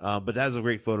good. But that was a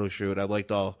great photo shoot. I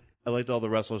liked all the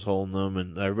wrestlers holding them,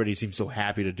 and everybody seemed so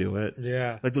happy to do it.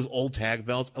 Yeah. Like those old tag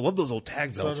belts. I love those old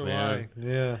tag belts, so do man. I.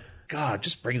 Yeah. God,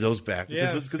 just bring those back. Yeah,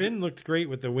 Finn looked great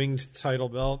with the winged title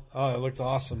belt. Oh, it looked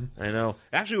awesome. I know.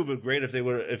 Actually, it would have been great if they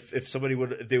would, if somebody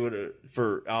would, if they would,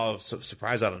 for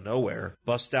surprise out of nowhere,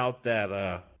 bust out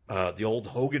that the old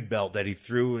Hogan belt that he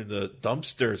threw in the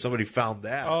dumpster. Somebody found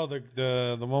that. Oh,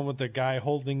 the one with the guy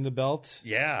holding the belt.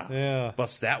 Yeah.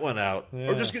 Bust that one out,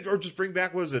 Yeah. or just bring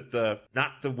back. Was it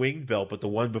not the winged belt, but the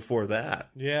one before that?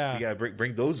 Yeah. You gotta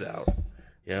bring those out.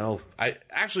 You know, I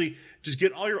actually just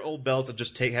get all your old belts and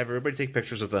just have everybody take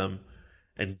pictures of them,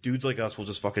 and dudes like us will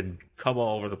just fucking come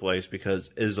all over the place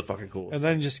because it is the fucking coolest. And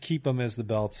then just keep them as the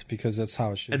belts because that's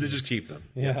how it should. And be. then just keep them.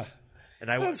 Yeah. Yes. And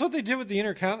that's what they did with the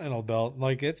Intercontinental belt.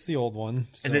 Like, it's the old one.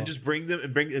 So. And then just bring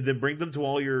them to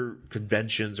all your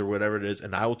conventions or whatever it is,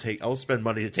 and I will spend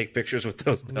money to take pictures with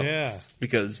those belts. Yeah.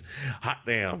 Because hot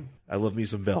damn, I love me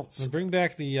some belts. And bring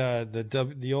back the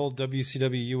old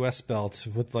WCW US belt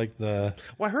with like the.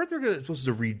 Well, I heard they're supposed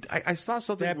to I saw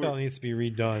something. That belt needs to be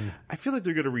redone. I feel like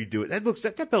they're gonna redo it.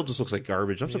 That belt just looks like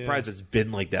garbage. I'm surprised it's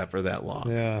been like that for that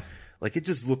long. Yeah. Like, it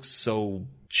just looks so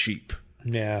cheap.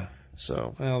 Yeah.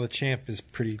 So, well, the champ is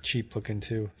pretty cheap looking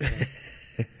too. So.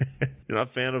 You're not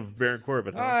a fan of Baron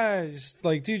Corbin, huh? Just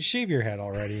like, dude, shave your head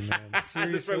already, man.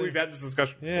 Seriously. That's right. We've had this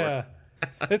discussion before. Yeah.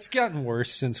 It's gotten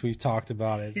worse since we've talked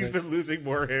about it. He's been losing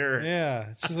more hair. Yeah.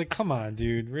 She's like, come on,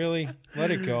 dude. Really?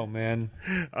 Let it go, man.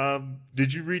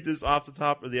 Did you read this off the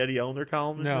top of the Eddie Elner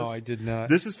column? No, I did not.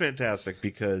 This is fantastic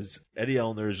because Eddie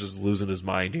Elner is just losing his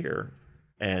mind here.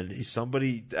 And he's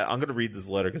somebody. I'm going to read this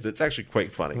letter because it's actually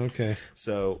quite funny. Okay.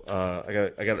 So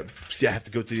I have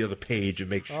to go to the other page and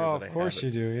make sure. Oh, that of course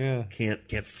you do. Yeah.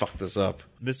 Can't fuck this up,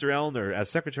 Mr. Elner. As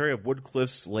secretary of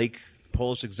Woodcliffe's Lake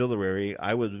Polish Auxiliary,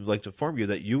 I would like to inform you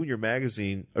that you and your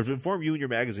magazine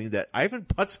that Ivan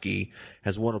Putski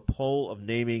has won a poll of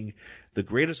naming the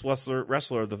greatest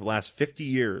wrestler of the last 50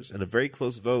 years in a very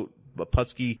close vote. But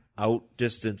Putski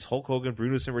outdistanced Hulk Hogan,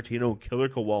 Bruno Sammartino, and Killer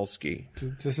Kowalski.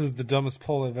 This is the dumbest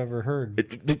poll I've ever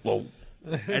heard. Well,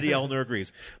 Eddie Elner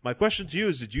agrees. My question to you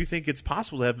is, did you think it's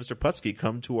possible to have Mr. Putski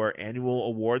come to our annual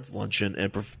awards luncheon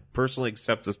and personally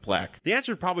accept this plaque? The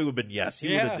answer probably would have been yes.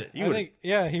 He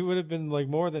would have been like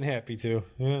more than happy to.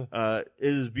 Yeah. It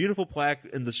is a beautiful plaque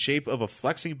in the shape of a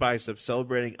flexing bicep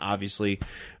celebrating, obviously,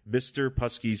 Mr.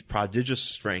 Putski's prodigious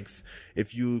strength.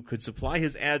 If you could supply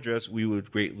his address,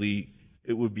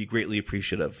 it would be greatly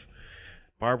appreciative.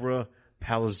 Barbara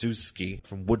Palazuski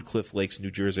from Woodcliff Lakes, New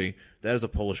Jersey. That is a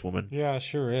Polish woman. Yeah,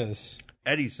 sure is.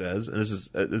 Eddie says, and this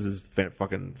is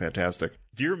fucking fantastic.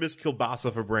 Dear Miss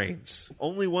Kilbasa for Brains,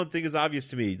 only one thing is obvious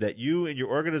to me, that you and your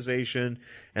organization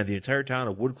and the entire town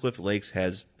of Woodcliff Lakes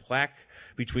has plaque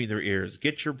between their ears.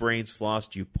 Get your brains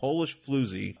flossed, you Polish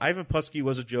floozy. Ivan Putski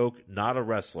was a joke, not a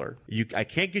wrestler. I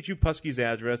can't get you Putski's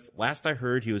address. Last I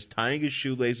heard, he was tying his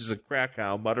shoelaces at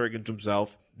Krakow, muttering to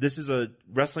himself. This is a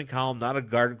wrestling column, not a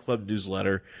garden club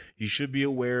newsletter. You should be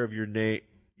aware of your name.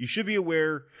 You should be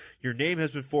aware your name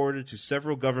has been forwarded to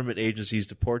several government agencies.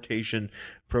 Deportation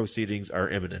proceedings are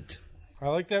imminent. I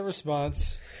like that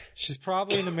response. She's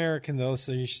probably an American, though,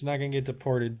 so she's not going to get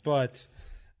deported, but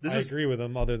I agree with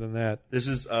him other than that. This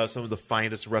is some of the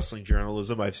finest wrestling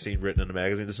journalism I've seen written in a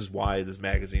magazine. This is why this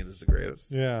magazine is the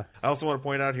greatest. Yeah. I also want to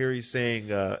point out here, he's saying,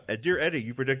 Dear Eddie,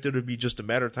 you predicted it would be just a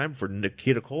matter of time before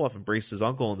Nikita Koloff embraced his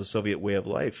uncle in the Soviet way of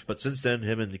life. But since then,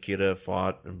 him and Nikita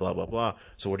fought and blah, blah, blah.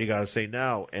 So what do you got to say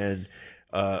now? And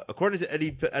according to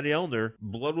Eddie Elner,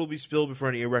 blood will be spilled before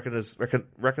any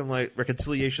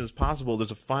reconciliation is possible.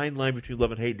 There's a fine line between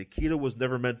love and hate. Nikita was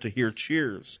never meant to hear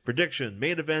cheers. Prediction: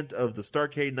 main event of the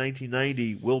Starrcade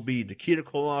 1990 will be Nikita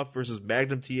Koloff versus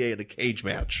Magnum TA in a cage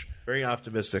match. Very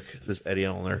optimistic, this Eddie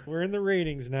Elner. We're in the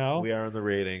ratings now. We are in the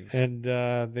ratings. And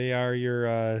they are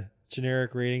your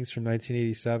generic ratings from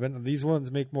 1987. These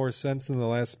ones make more sense than the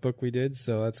last book we did,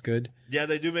 so that's good. Yeah,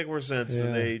 they do make more sense,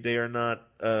 and they are not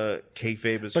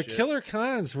kayfabe as But shit. Killer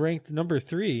Khan's ranked number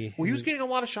 3. Well, he was getting a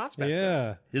lot of shots back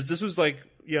then. This was like,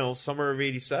 summer of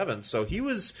 87, so he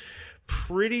was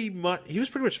pretty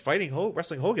much fighting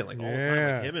wrestling Hogan like all the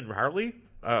time. Like him and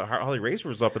Harley Race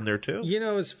was up in there too.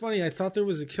 It's funny. I thought there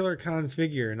was a Killer Khan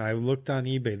figure, and I looked on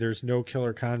eBay. There's no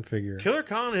Killer Khan figure. Killer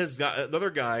Khan has got another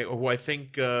guy who I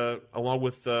think, along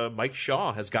with Mike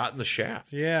Shaw, has gotten the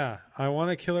shaft. Yeah, I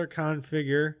want a Killer Khan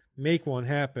figure. Make one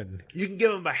happen. You can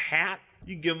give him a hat.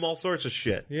 You can give him all sorts of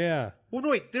shit. Yeah. Well, no,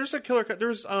 wait. There's a Killer Khan.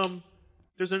 There's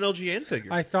an LGN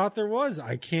figure. I thought there was.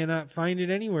 I cannot find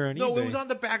it anywhere on eBay. No, it was on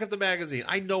the back of the magazine.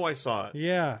 I know I saw it.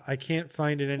 Yeah, I can't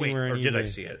find it anywhere on eBay. Or did I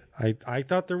see it? I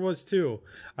thought there was too.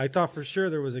 I thought for sure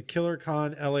there was a Killer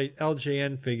Khan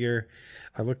LJN figure.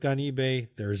 I looked on eBay.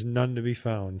 There's none to be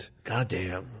found.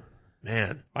 Goddamn,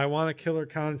 man! I want a Killer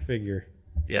Khan figure.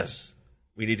 Yes,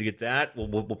 we need to get that.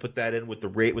 We'll put that in with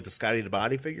the Scotty the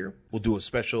Body figure. We'll do a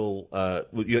special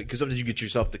because sometimes you get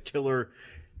yourself the Killer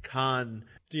Khan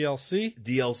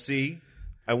DLC.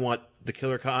 I want the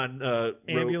Killer Khan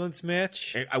ambulance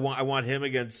match. I want him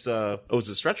against it's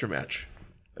a stretcher match.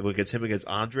 Against him against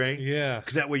Andre. Yeah,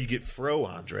 because that way you get Fro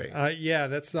Andre. Yeah,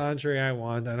 that's the Andre I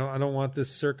want. I don't want this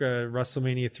circa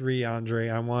WrestleMania 3 Andre.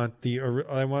 I want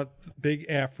big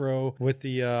afro with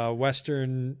the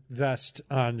Western vest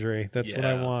Andre. That's what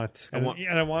I want.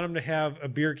 And I want him to have a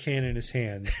beer can in his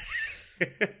hand.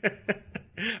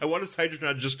 I want his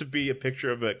Hydrotron just to be a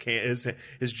picture of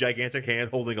his gigantic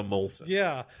hand holding a Molson.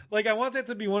 Yeah, like I want that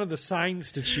to be one of the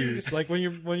signs to choose. Like when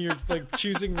you're like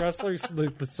choosing wrestlers,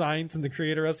 the signs in the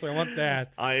Creator Wrestler. I want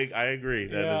that. I agree.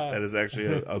 That is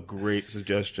actually a great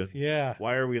suggestion. Yeah.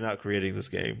 Why are we not creating this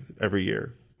game every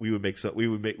year? We would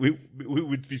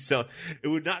be sell. It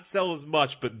would not sell as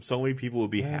much, but so many people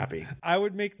would be happy. I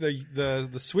would make the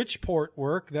Switch port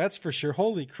work. That's for sure.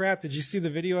 Holy crap! Did you see the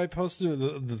video I posted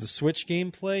of the Switch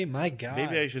gameplay? My God.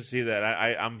 Maybe I should see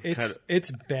that.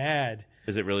 It's bad.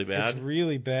 Is it really bad? It's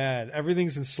really bad.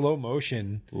 Everything's in slow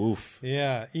motion. Oof.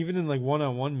 Yeah, even in like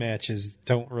one-on-one matches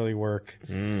don't really work.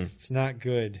 It's not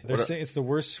good. They're saying it's the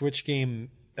worst Switch game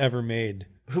ever made.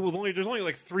 There's only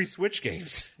like 3 Switch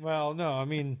games. Well, no, I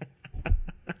mean,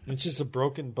 it's just a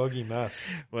broken, buggy mess.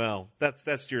 Well,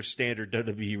 that's your standard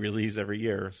WWE release every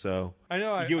year, so I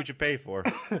know. You get what you pay for.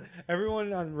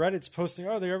 Everyone on Reddit's posting,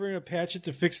 "Oh, they're ever going to patch it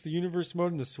to fix the universe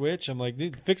mode in the Switch?" I'm like,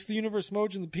 dude, fix the universe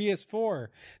mode in the PS4.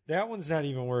 That one's not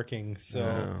even working. So.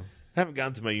 No. I haven't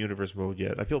gotten to my universe mode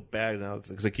yet. I feel bad now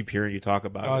because I keep hearing you talk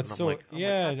about it. It's so I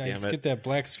just get that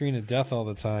black screen of death all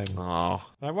the time. Oh,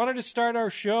 I wanted to start our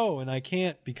show and I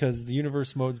can't because the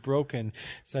universe mode's broken.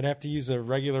 So I'd have to use a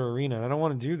regular arena. I don't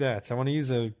want to do that. I want to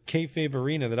use a kayfabe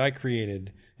arena that I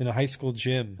created in a high school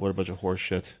gym. What a bunch of horse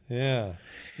shit. Yeah,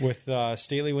 with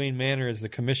Staley Wayne Manor as the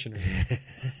commissioner.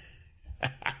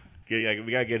 Yeah,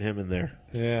 we gotta get him in there.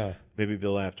 Yeah. Maybe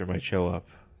Bill Apter might show up.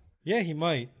 Yeah, he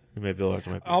might. Maybe Bill Apter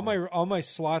might. All my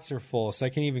slots are full, so I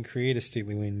can't even create a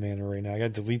Stately Wayne Manor right now. I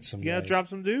got to delete some. You gotta guys. drop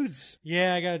some dudes.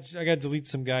 Yeah, I got to delete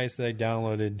some guys that I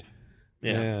downloaded.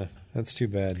 Yeah, that's too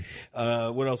bad.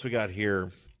 What else we got here?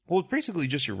 Well, it's basically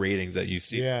just your ratings that you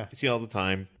see. Yeah. You see all the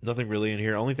time. Nothing really in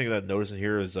here. Only thing that I've noticed in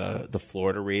here is the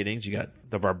Florida ratings. You got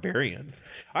the Barbarian.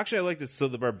 Actually, I like this. So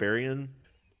the Barbarian,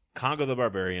 Congo the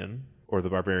Barbarian, or the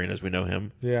Barbarian as we know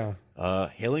him, Yeah.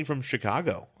 hailing from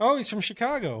Chicago. Oh, he's from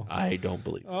Chicago. I don't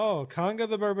believe. Oh, Conga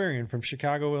the Barbarian from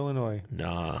Chicago, Illinois.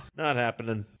 Nah, not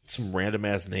happening. Some random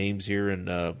ass names here in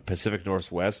Pacific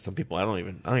Northwest. Some people I don't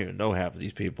even know half of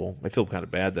these people. I feel kind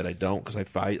of bad that I don't because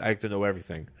I have to know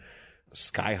everything.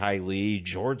 Sky High Lee,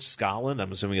 George Scotland.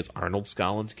 I'm assuming it's Arnold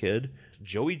Scotland's kid.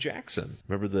 Joey Jackson.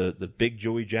 Remember the big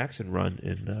Joey Jackson run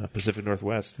in Pacific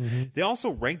Northwest. They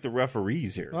also rank the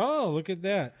referees here. Oh, look at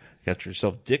that. Got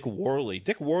yourself Dick Worley.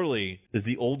 Dick Worley is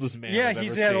the oldest man Yeah, I've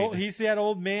he's ever that seen. old. He's that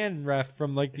old man ref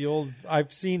from like the old.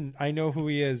 I know who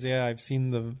he is. Yeah, I've seen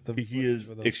the. He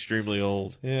is extremely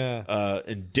old. Yeah.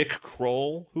 And Dick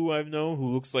Kroll, who I've known, who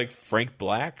looks like Frank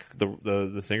Black,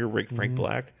 the singer Frank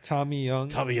Black. Tommy Young.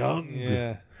 Tommy Young.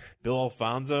 Yeah. Bill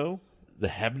Alfonso. The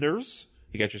Hebners.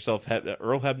 You got yourself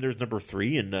Earl Hebner's number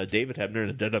 3, and David Hebner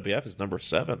in the WWF is number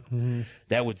 7.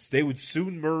 They would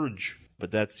soon merge. But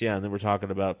that's, and then we're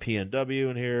talking about PNW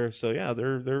in here. So, yeah,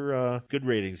 they're good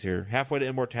ratings here. Halfway to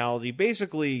Immortality.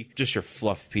 Basically, just your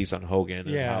fluff piece on Hogan.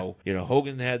 And how,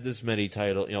 Hogan had this many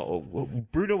titles.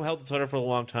 Bruno held the title for a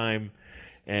long time,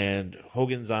 and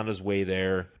Hogan's on his way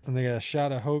there. And they got a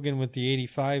shot of Hogan with the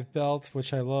 85 belt,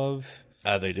 which I love.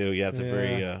 They do. Yeah, it's a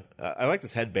very... I like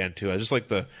this headband, too. I just like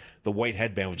the white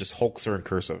headband with just Hulkster in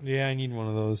cursive. Yeah, I need one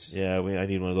of those. Yeah, I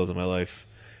need one of those in my life.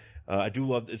 I do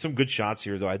love some good shots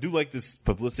here, though. I do like this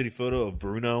publicity photo of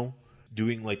Bruno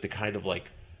doing like the kind of like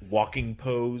walking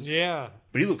pose. Yeah.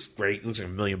 But he looks great. He looks like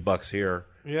 $1 million here.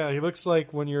 Yeah, he looks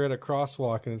like when you're at a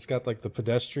crosswalk and it's got like the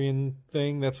pedestrian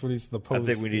thing. That's what he's the pose. I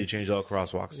think we need to change all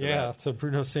crosswalks to that. to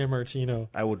Bruno Sammartino.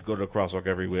 I would go to a crosswalk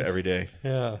every day.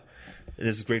 Yeah. And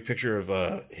this is a great picture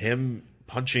of him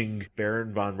punching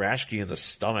Baron von Raschke in the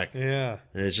stomach. Yeah.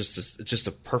 And it's just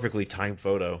a perfectly timed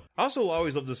photo. I also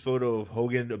always love this photo of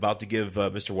Hogan about to give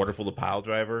Mr. Wonderful the pile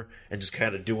driver and just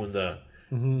kind of doing the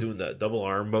double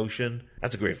arm motion.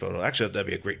 That's a great photo. Actually, that'd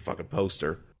be a great fucking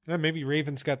poster. Yeah, maybe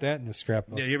Raven's got that in the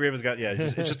scrapbook. Yeah, Raven's got. Yeah,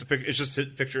 it's just a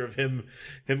picture of him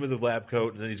with the lab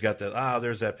coat, and then he's got that.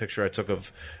 There's that picture I took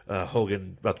of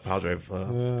Hogan about the pile drive,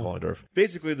 Pollendorf.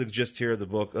 Basically, the gist here of the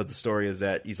book of the story is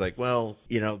that he's like, well,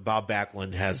 Bob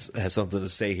Backlund has something to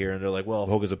say here, and they're like, well,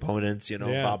 Hogan's opponents,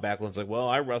 Bob Backlund's like, well,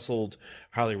 I wrestled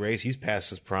Harley Race, he's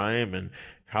past his prime, and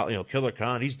Killer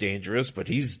Khan, he's dangerous, but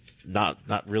he's not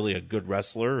really a good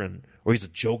wrestler, or he's a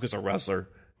joke as a wrestler.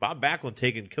 Bob Backlund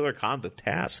taking Killer Khan to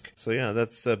task. So yeah,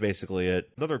 that's basically it.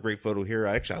 Another great photo here.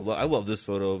 I love this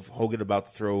photo of Hogan about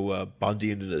to throw Bundy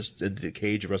into the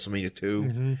cage of WrestleMania 2,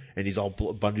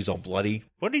 and Bundy's all bloody.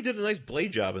 Bundy did a nice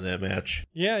blade job in that match.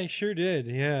 Yeah, he sure did.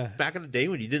 Yeah. Back in the day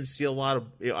when you didn't see a lot of,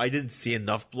 I didn't see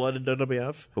enough blood in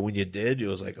WWF, but when you did, it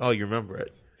was like, oh, you remember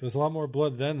it. There's a lot more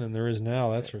blood then than there is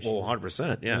now. That's for sure. Well,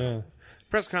 100%. Yeah.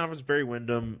 Press conference, Barry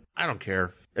Windham. I don't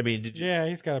care. I mean,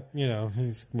 he's got,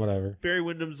 he's whatever. Barry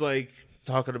Windham's like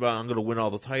talking about, I'm going to win all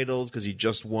the titles because he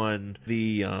just won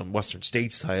the Western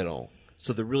States title.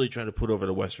 So they're really trying to put over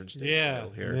the Western States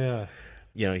title here.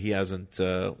 Yeah. He hasn't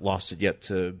lost it yet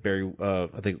to Barry, I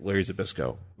think Larry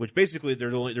Zbyszko, which basically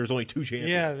there's only 2 champions.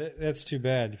 Yeah, that's too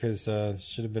bad because it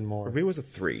should have been more. Or maybe it was a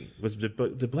 3.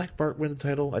 Did Black Bart win the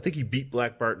title? I think he beat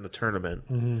Black Bart in the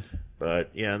tournament.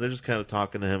 But yeah, they're just kind of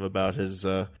talking to him about his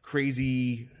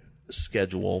crazy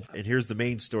schedule. And here's the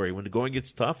main story. When the going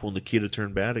gets tough, will Nikita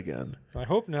turn bad again? I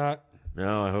hope not.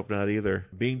 No, I hope not either.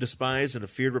 Being despised and a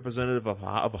feared representative of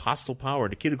a hostile power,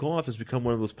 Nikita Koloff has become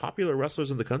one of the most popular wrestlers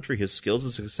in the country. His skills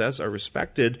and success are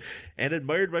respected and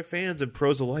admired by fans and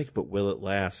pros alike, but will it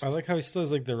last? I like how he still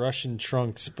has like the Russian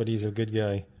trunks, but he's a good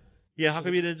guy. Yeah, how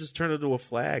come he didn't just turn it into a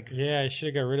flag? Yeah, I should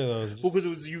have got rid of those. Well, because it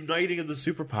was uniting of the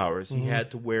superpowers. He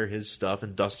had to wear his stuff,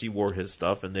 and Dusty wore his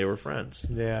stuff, and they were friends.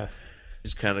 Yeah.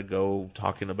 Just kind of go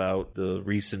talking about the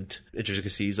recent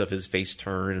intricacies of his face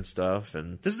turn and stuff.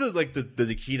 And this is like the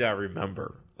Nikita I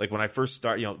remember. Like when I first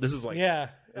started, this is like... Yeah.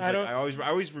 I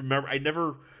always remember... I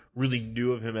never really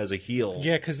knew of him as a heel.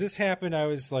 Yeah, because this happened, I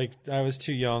was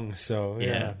too young, so...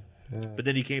 Yeah. But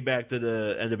then he came back to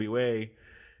the NWA...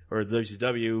 or the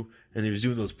WCW, and he was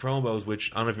doing those promos,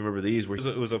 which I don't know if you remember these, where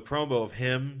it was a promo of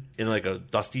him in like a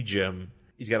dusty gym.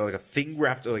 He's got like a thing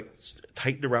wrapped, like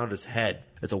tightened around his head.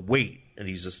 It's a weight, and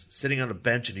he's just sitting on a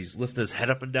bench, and he's lifting his head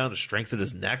up and down to strengthen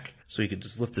his neck, so he can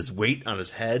just lift his weight on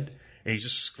his head. and he's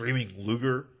just screaming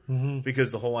Luger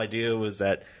because the whole idea was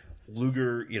that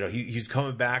Luger, he's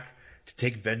coming back to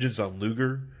take vengeance on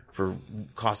Luger for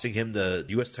costing him the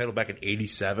U.S. title back in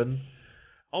 '87.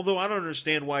 Although I don't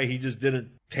understand why he just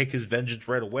didn't take his vengeance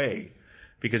right away,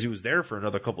 because he was there for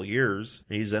another couple of years.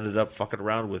 And he's ended up fucking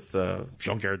around with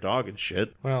Junkyard Dog and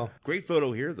shit. Well, great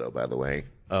photo here, though, by the way,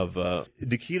 of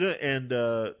Nikita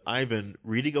and Ivan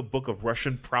reading a book of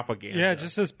Russian propaganda. yeah, it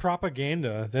just says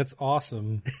propaganda. That's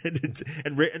awesome.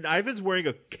 and Ivan's wearing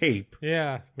a cape.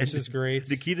 Yeah, which is great.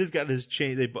 Nikita's got his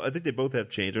chain. I think they both have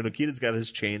chains. Or Nikita's got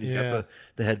his chain. He's got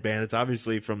the headband. It's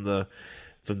obviously from the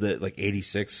like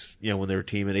 86, when they were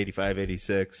teaming 85,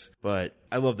 86. But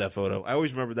I love that photo. I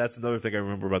always remember, that's another thing I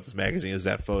remember about this magazine is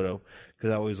that photo.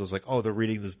 Because I always was like, oh, they're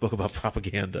reading this book about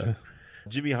propaganda.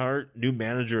 Jimmy Hart, new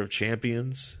manager of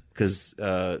champions. Because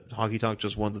Honky Tonk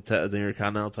just won the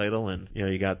Intercontinental title, and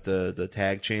you got the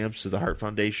tag champs of the Hart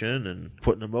Foundation, and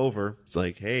putting him over. It's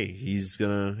like, hey, he's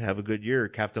gonna have a good year.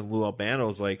 Captain Lou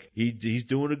Albano's like, he's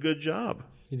doing a good job.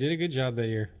 He did a good job that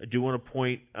year. I do want to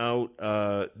point out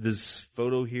this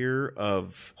photo here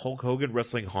of Hulk Hogan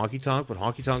wrestling Honky Tonk, but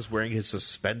Honky Tonk's wearing his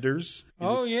suspenders.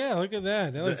 Yeah, look at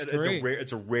that. That looks great.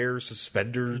 It's a rare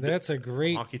suspender. That's a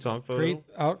great Honky Tonk photo. Great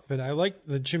outfit. I like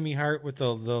the Jimmy Hart with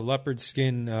the leopard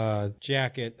skin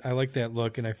jacket. I like that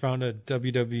look, and I found a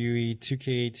WWE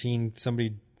 2K18.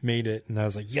 Somebody made it, and I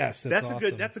was like, yes, that's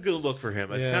awesome. That's a good look for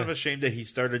him. It's kind of a shame that he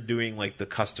started doing like the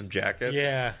custom jackets.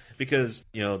 Yeah. Because,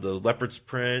 the leopard's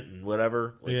print and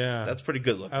whatever. That's pretty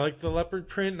good looking. I like the leopard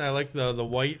print, and I like the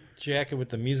white jacket with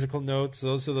the musical notes.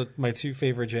 Those are my two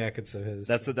favorite jackets of his.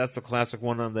 That's the classic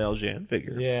one on the LJN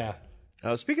figure. Yeah.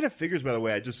 Speaking of figures, by the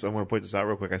way, I want to point this out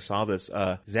real quick. I saw this.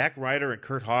 Zack Ryder and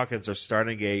Kurt Hawkins are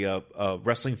starting a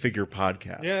wrestling figure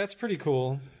podcast. Yeah, that's pretty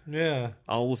cool. Yeah.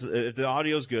 I'll listen. If the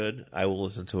audio's good, I will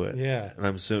listen to it. Yeah. And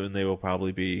I'm assuming they will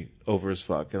probably be over as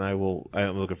fuck. And I'm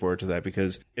looking forward to that,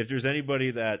 because if there's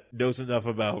anybody that knows enough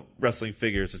about wrestling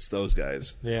figures, it's those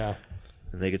guys. Yeah.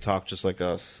 And they could talk just like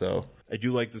us. So I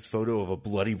do like this photo of a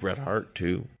bloody Bret Hart,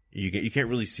 too. You can't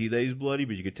really see that he's bloody,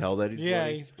 but you could tell that he's bloody. Yeah,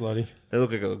 he's bloody. They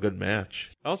look like a good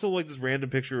match. I also like this random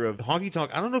picture of Honky Tonk.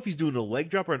 I don't know if he's doing a leg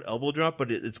drop or an elbow drop, but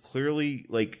it's clearly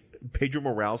like Pedro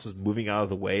Morales is moving out of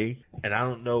the way. And I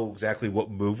don't know exactly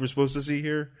what move we're supposed to see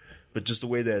here, but just the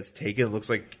way that it's taken, it looks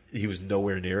like he was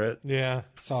nowhere near it. Yeah,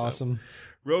 it's awesome.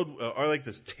 I like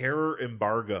this terror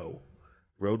embargo.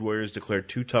 Road Warriors declared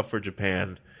too tough for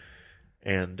Japan.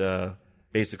 And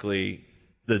basically,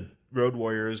 the Road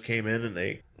Warriors came in and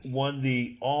they won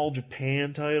the All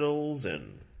Japan titles,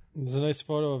 and there's a nice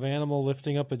photo of Animal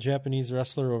lifting up a Japanese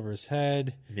wrestler over his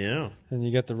head. Yeah. And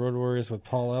you got the Road Warriors with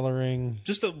Paul Ellering.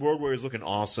 Just the Road Warriors looking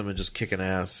awesome and just kicking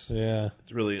ass. Yeah.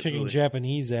 It's really kicking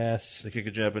Japanese ass. They kick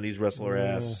a Japanese wrestler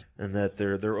ass, and that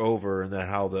they're over, and that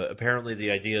apparently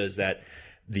the idea is that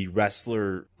the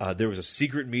wrestler there was a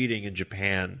secret meeting in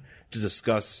Japan to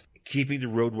discuss keeping the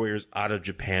Road Warriors out of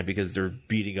Japan because they're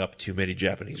beating up too many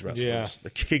Japanese wrestlers. Yeah. They're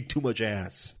kicking too much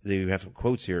ass. They have some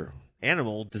quotes here.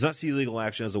 Animal does not see legal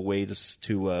action as a way to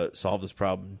solve this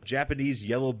problem. Japanese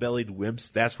yellow-bellied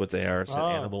wimps, that's what they are, said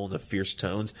Animal in the fierce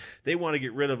tones. They want to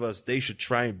get rid of us. They should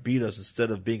try and beat us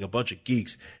instead of being a bunch of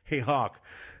geeks. Hey, Hawk,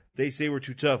 they say we're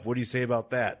too tough. What do you say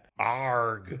about that?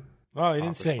 Arg. Oh, he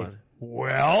didn't say,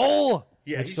 well?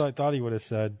 Yeah, That's what I thought he would have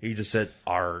said. He just said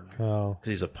arg. Oh. Because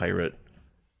he's a pirate.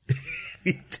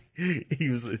 He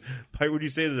was a pirate. What do you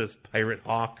say to this, Pirate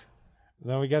Hawk?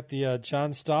 Now we got the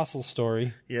John Stossel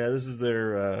story. Yeah, this is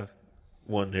their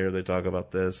one here. They talk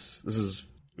about this.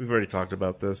 We've already talked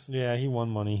about this. Yeah, he won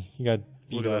money. He got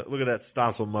beat up. Look at that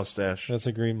Stossel mustache. That's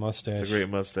a great mustache. It's a great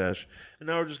mustache. And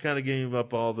now we're just kind of giving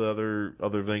up all the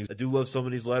other things. I do love some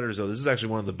of these letters, though. This is actually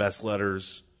one of the best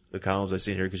letters, the columns I've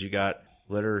seen here, because you got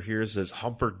letter here says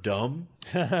Humper Dumb.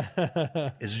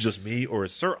 Is it just me, or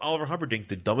is Sir Oliver Humperdinck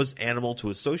the dumbest animal to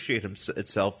associate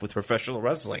itself with professional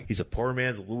wrestling? He's a poor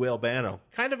man's Lou Albano.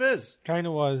 Kind of is. Kind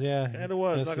of was, yeah. Kind of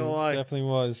was, not gonna lie. Definitely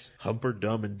was. Humper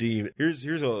Dumb indeed. Here's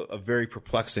a very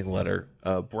perplexing letter.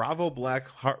 Bravo Black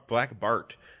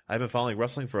Bart. I've been following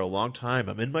wrestling for a long time.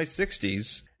 I'm in my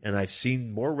 60s. And I've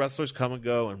seen more wrestlers come and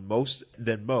go, and most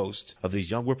of these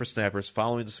young whippersnappers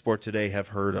following the sport today have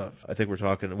heard of. I think we're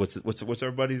talking. What's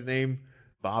everybody's name?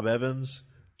 Bob Evans,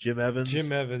 Jim Evans.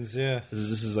 Jim Evans, yeah.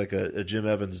 This is like a Jim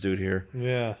Evans dude here.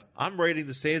 Yeah. I'm writing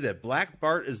to say that Black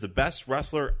Bart is the best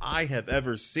wrestler I have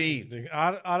ever seen.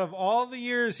 Out of all the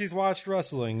years he's watched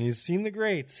wrestling, he's seen the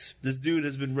greats. This dude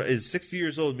is 60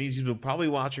 years old. It means he's been probably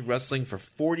watching wrestling for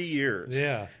 40 years.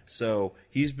 Yeah. So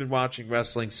he's been watching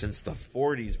wrestling since the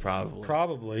 40s, probably.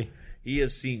 Probably. He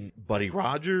has seen Buddy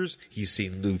Rogers. He's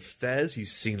seen Lou Thez.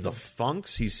 He's seen the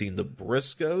Funks. He's seen the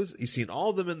Briscoes. He's seen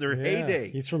all of them in their heyday.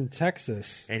 He's from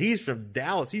Texas. And he's from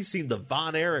Dallas. He's seen the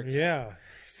Von Erichs. Yeah.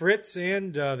 Fritz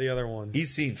and the other one.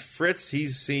 He's seen Fritz.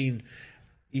 He's seen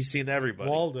everybody.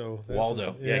 Waldo.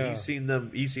 Yeah, he's seen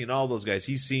them. He's seen all those guys.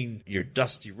 He's seen your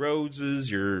Dusty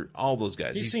Rhodeses, all those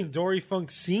guys. He's seen Dory Funk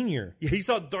Sr. Yeah, he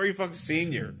saw Dory Funk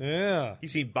Sr. Yeah.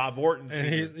 He's seen Bob Orton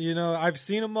Sr. And I've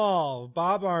seen them all.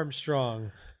 Bob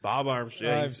Armstrong.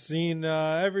 I've seen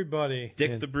everybody.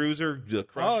 Dick the Bruiser, the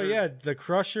Crusher. Oh, yeah, the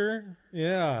Crusher.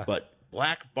 Yeah. But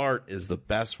Black Bart is the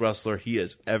best wrestler he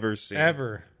has ever seen.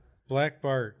 Ever. Black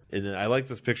Bart. And I like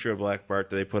this picture of Black Bart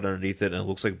that they put underneath it, and it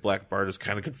looks like Black Bart is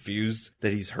kind of confused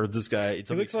that he's heard this guy.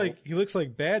 He looks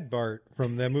like Bad Bart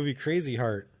from that movie Crazy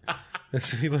Heart.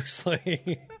 That's what he looks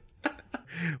like.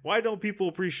 Why don't people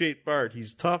appreciate Bart?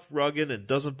 He's tough, rugged, and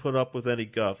doesn't put up with any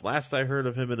guff. Last I heard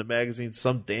of him in a magazine,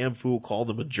 some damn fool called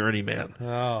him a journeyman.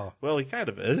 Oh. Well, he kind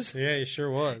of is. Yeah, he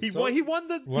sure was. He won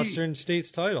the Western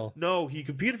States title. No, he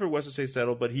competed for Western States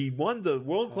title, but he won the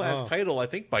world class title, I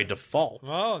think, by default.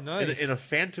 Oh, nice. In a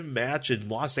phantom match in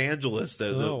Los Angeles.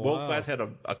 The world class had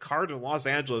a card in Los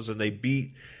Angeles, and they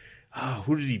beat.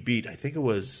 Who did he beat? I think it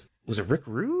was it Rick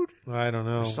Rude? I don't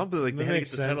know. Or something like they had to get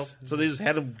the title. So they just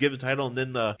had him give the title, and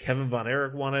then Kevin Von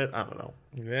Erich won it. I don't know.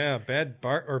 Yeah, Bad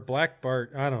Bart or Black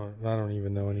Bart. I don't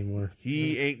even know anymore.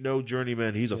 He ain't no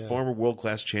journeyman. He's a former world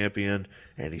class champion,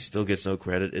 and he still gets no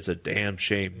credit. It's a damn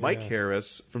shame. Yeah. Mike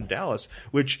Harris from Dallas,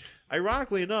 which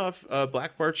ironically enough,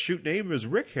 Black Bart's shoot name is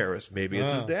Rick Harris. Maybe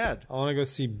it's his dad. I want to go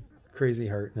see Crazy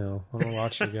Heart now. I want to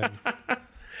watch it again.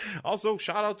 Also,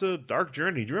 shout out to Dark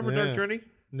Journey. Do you remember Dark Journey?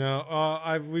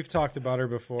 No, we've talked about her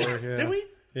before. Yeah. Did we?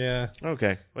 Yeah.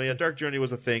 Okay. Well, yeah, Dark Journey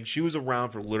was a thing. She was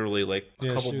around for literally like a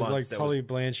couple months. She was like Tully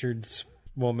Blanchard's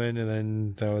woman, and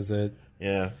then that was it.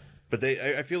 Yeah. But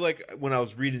I feel like when I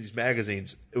was reading these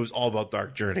magazines, it was all about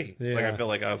Dark Journey. Yeah. Like I felt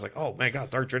like I was like, oh my god,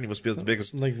 Dark Journey must be the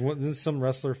biggest. Like, didn't some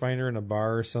wrestler find her in a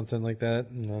bar or something like that?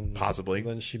 And then, possibly.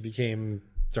 Then she became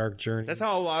Dark Journey. That's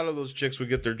how a lot of those chicks would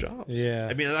get their jobs. Yeah.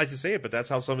 I mean, I like to say it, but that's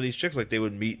how some of these chicks, like, they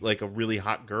would meet like a really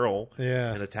hot girl in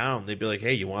a town. They'd be like,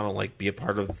 hey, you want to like be a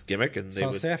part of this gimmick? And that's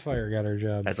how Sapphire got her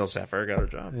job. That's how Sapphire got her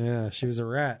job. Yeah, she was a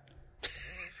rat.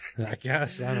 I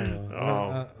guess. I don't know.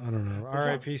 I don't know.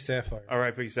 R.I.P. Sapphire.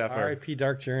 R.I.P. Sapphire. R.I.P.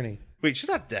 Dark Journey. Wait, she's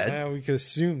not dead. Yeah, we could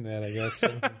assume that, I guess.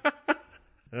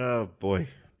 Oh, boy.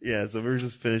 Yeah, so we're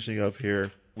just finishing up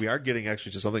here. We are getting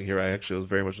actually to something here I actually was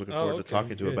very much looking forward to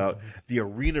talking to about the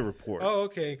Arena Report. Oh,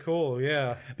 okay, cool,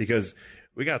 yeah. Because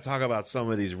we got to talk about some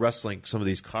of these wrestling, some of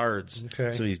these cards, some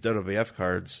of these WWF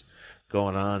cards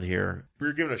going on here. We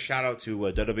were giving a shout out to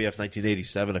WWF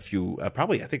 1987 a few,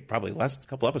 probably last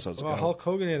couple episodes ago. Hulk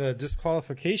Hogan had a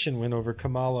disqualification win over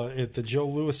Kamala at the Joe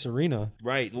Louis Arena.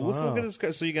 Right. Well, let's look at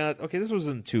this. So you got, this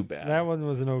wasn't too bad. That one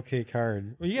was an okay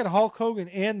card. Well, you got Hulk Hogan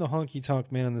and the Honky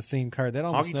Tonk Man on the same card. That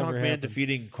almost never happened. Honky Tonk Man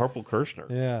defeating Corporal Kirshner.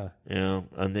 Yeah. Yeah.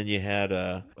 And then you had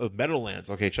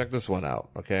Meadowlands. Okay, check this one out.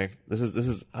 Okay. This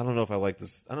is I don't know if I like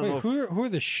this. I don't know. Who are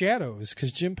the Shadows?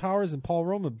 Because Jim Powers and Paul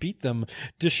Roma beat them,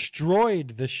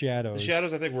 destroyed the Shadows. The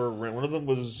Shadows, I think, were one of them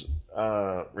was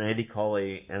Randy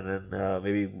Colley, and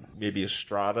then maybe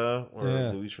Estrada or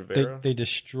Luis Rivera. They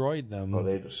destroyed them.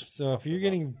 Oh, so if you're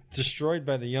getting destroyed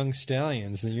by the Young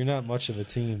Stallions, then you're not much of a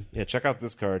team. Yeah, check out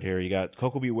this card here. You got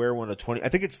Coco Beware won a 20. I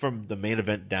think it's from the main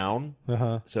event down.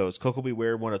 So it's Coco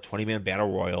Beware won a 20-man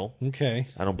battle royal. Okay,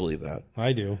 I don't believe that.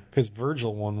 I do, because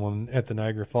Virgil won one at the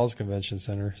Niagara Falls Convention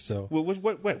Center. So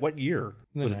what year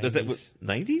was it?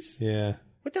 90s? Yeah.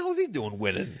 What the hell is he doing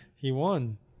winning? He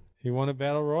won. He won a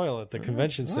battle royal at the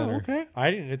convention center. Okay. I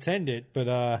didn't attend it, but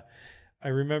I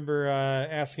remember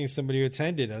asking somebody who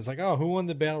attended. I was like, "Oh, who won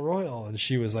the battle royal?" And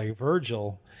she was like,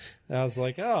 "Virgil." And I was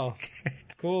like, "Oh,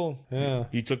 cool." Yeah.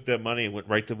 You took that money and went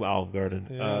right to Olive Garden.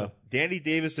 Yeah. Danny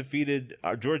Davis defeated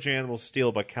George Animal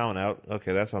Steel by count out.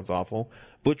 Okay, that sounds awful.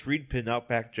 Butch Reed pinned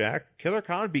Outback Jack. Killer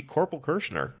Khan beat Corporal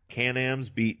Kirshner. Can-Ams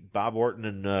beat Bob Orton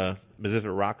and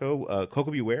Pacific Rocco. Coco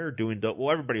Beware doing...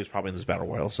 everybody was probably in this battle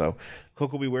royal, so...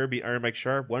 Coco Beware beat Iron Mike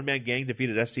Sharp. One Man Gang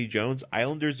defeated S.C. Jones.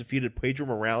 Islanders defeated Pedro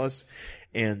Morales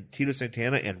and Tito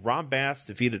Santana. And Ron Bass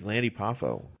defeated Lanny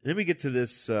Poffo. Then we get to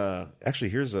this... actually,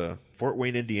 here's Fort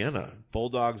Wayne, Indiana.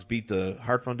 Bulldogs beat the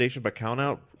Hart Foundation by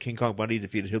countout. King Kong Bundy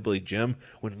defeated Hillbilly Jim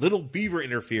when Little Beaver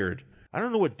interfered. I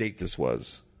don't know what date this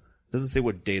was. Doesn't say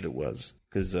what date it was,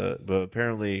 because but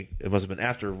apparently it must have been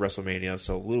after WrestleMania,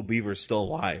 so Little Beaver is still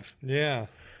alive. Yeah.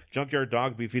 Junkyard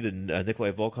Dog defeated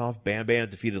Nikolai Volkov. Bam Bam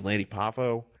defeated Lanny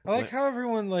Poffo. I like how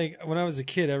everyone, like, when I was a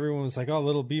kid, everyone was like, "Oh,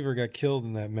 Little Beaver got killed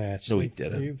in that match." No, like, he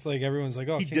didn't. It's like everyone's like,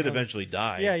 "Oh, He King did Kong- eventually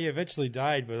die. Yeah, he eventually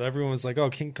died, but everyone was like, "Oh,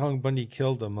 King Kong Bundy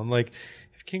killed him." I'm like,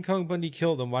 if King Kong Bundy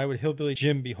killed him, why would Hillbilly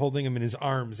Jim be holding him in his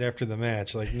arms after the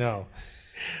match? Like, no.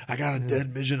 I got a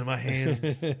dead midget in my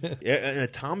hands. Yeah, and a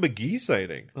Tom McGee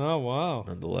sighting. Oh wow.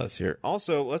 Nonetheless, here.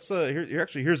 Also, let's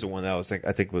here's the one that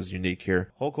I think was unique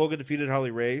here. Hulk Hogan defeated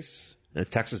Harley Race in a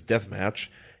Texas death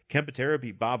match. Ken Patera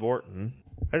beat Bob Orton.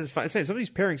 I just find some of these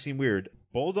pairings seem weird.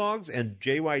 Bulldogs and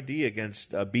JYD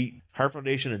against beat Hart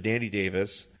Foundation and Danny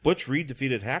Davis. Butch Reed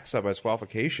defeated Hacksaw by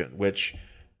disqualification, which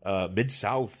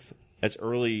Mid-South, that's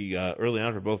early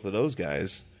on for both of those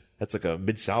guys. That's like a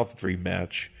Mid-South dream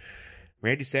match.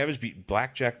 Randy Savage beat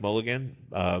Blackjack Mulligan.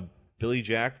 Billy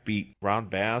Jack beat Ron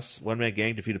Bass. One Man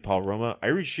Gang defeated Paul Roma.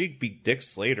 Irish Sheik beat Dick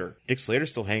Slater. Dick Slater's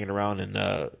still hanging around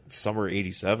in summer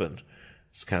 '87.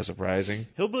 It's kind of surprising.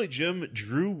 Hillbilly Jim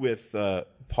drew with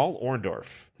Paul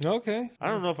Orndorff. Okay. I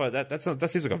don't know if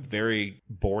that seems like a very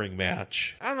boring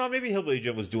match. I don't know. Maybe Hillbilly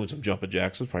Jim was doing some jumping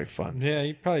jacks. It was probably fun. Yeah,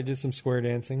 he probably did some square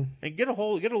dancing. And get a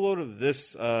load of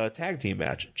this tag team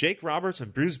match. Jake Roberts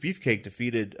and Bruce Beefcake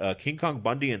defeated King Kong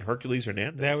Bundy and Hercules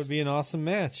Hernandez. That would be an awesome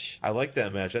match. I like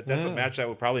that match. That's a match I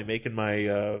would probably make in my.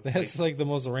 That's like the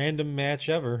most random match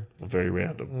ever. Very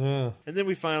random. Yeah. And then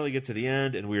we finally get to the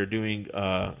end, and we are doing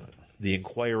the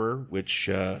Inquirer, which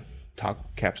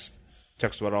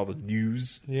talks about all the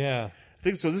news. Yeah. I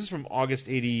think so. This is from August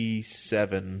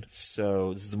 '87,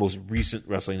 so this is the most recent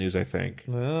wrestling news, I think.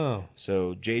 Oh.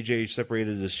 So JJ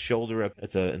separated his shoulder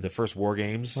in the first War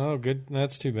Games. Oh, good.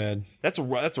 That's too bad. That's a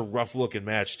rough looking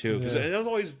match too, because it was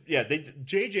always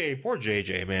poor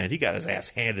JJ, man, he got his ass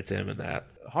handed to him in that.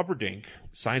 Humperdinck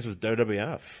signs with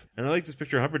WWF, and I like this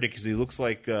picture of Humperdinck because he looks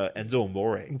like Enzo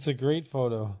Amore. It's a great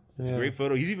photo. It's a great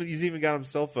photo. He's even got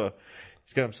himself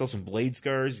some blade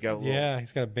scars. He's got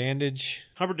he's got a bandage.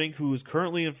 Humperdinck, who is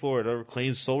currently in Florida,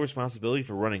 claims sole responsibility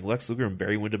for running Lex Luger and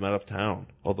Barry Windham out of town.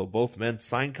 Although both men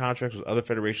signed contracts with other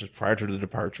federations prior to the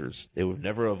departures, they would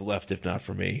never have left if not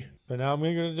for me. But now I'm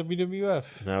going to go to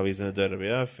WWF. Now he's in the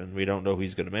WWF, and we don't know who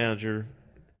he's going to manage.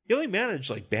 He only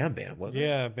managed like Bam Bam, wasn't it?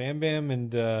 Yeah, Bam Bam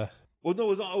and. Well,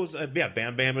 no, it was Bam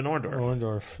Bam and Orndorff.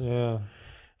 Orndorff, yeah.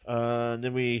 And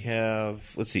then we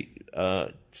have, let's see,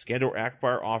 Skandor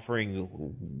Akbar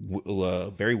offering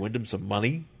Barry Windham some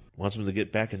money. Wants him to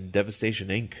get back in Devastation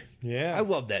Inc. Yeah. I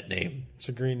love that name. It's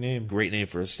a great name. Great name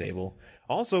for a stable.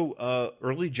 Also,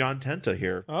 early John Tenta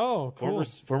here. Oh, cool.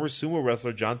 Former sumo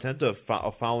wrestler John Tenta,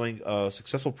 following a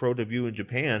successful pro debut in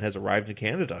Japan, has arrived in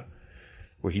Canada,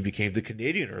 where he became the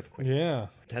Canadian Earthquake. Yeah.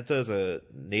 Tenta is a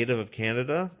native of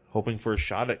Canada, hoping for a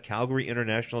shot at Calgary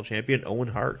International Champion Owen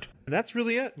Hart. And that's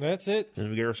really it. That's it. And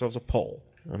we get ourselves a poll.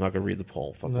 I'm not going to read the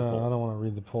poll. Fuck the No, poll. I don't want to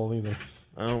read the poll either.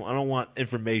 I don't want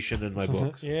information in my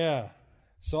book. Yeah.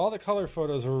 So all the color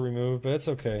photos were removed, but it's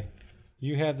okay.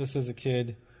 You had this as a kid.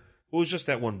 It was just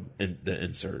that one in the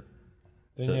insert.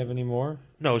 Didn't you have any more?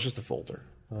 No, it was just a folder.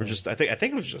 Or just I think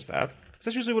it was just that. 'Cause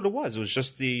that's usually what it was. It was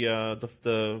just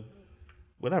the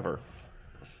whatever.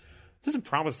 It doesn't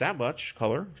promise that much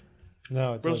color.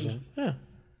 No, it doesn't. Yeah.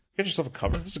 Get yourself a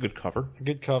cover. This is a good cover.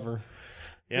 Good cover.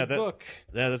 Yeah, Good book.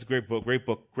 Yeah, that's a great book. Great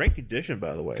book. Great condition,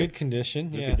 by the way. Good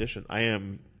condition. Good yeah. condition. I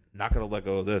am not going to let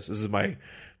go of this. This is my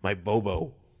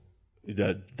Bobo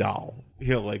doll.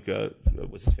 You know, like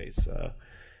what's his face?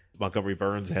 Montgomery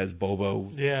Burns has Bobo.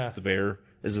 Yeah. The bear.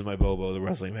 This is my Bobo, the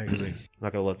wrestling magazine. I'm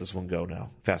not going to let this one go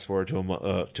now. Fast forward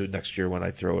to next year when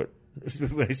I throw it.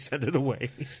 When I send it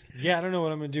away. Yeah, I don't know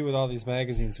what I'm going to do with all these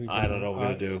magazines. I don't know what I'm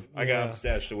going to do. I got them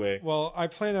stashed away. Well, I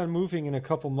plan on moving in a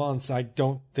couple months. I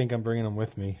don't think I'm bringing them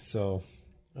with me, so...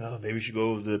 Well, maybe you should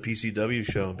go to the PCW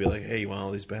show and be like, hey, you want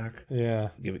all these back? Yeah.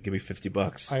 Give me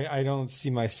 $50. I don't see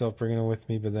myself bringing them with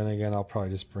me, but then again, I'll probably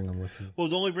just bring them with me.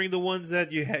 Well, only bring the ones that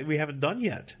we haven't done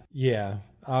yet. Yeah,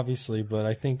 obviously, but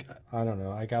I think, I don't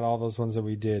know, I got all those ones that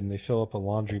we did, and they fill up a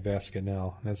laundry basket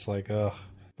now, and it's like, ugh.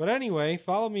 But anyway,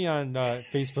 follow me on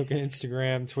Facebook and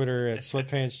Instagram, Twitter at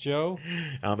Sweatpants Joe.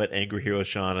 I'm at Angry Hero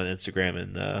Sean on Instagram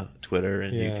and Twitter,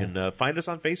 and you can find us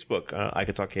on Facebook. I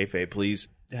Can Talk Kayfabe. Please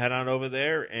head on over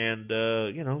there and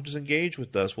just engage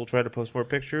with us. We'll try to post more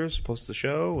pictures, post the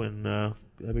show, and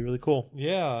that'd be really cool.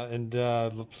 Yeah, and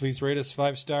please rate us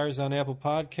 5 stars on Apple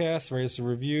Podcasts. Rate us a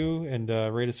review and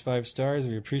rate us 5 stars.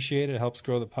 We appreciate it. It helps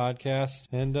grow the podcast.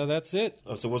 And that's it.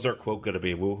 Oh, so what's our quote going to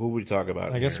be? Who would we talk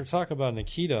about? I guess we're talking about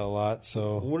Nikita a lot.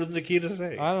 So what does Nikita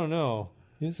say? I don't know.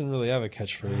 He doesn't really have a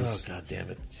catchphrase. Oh, God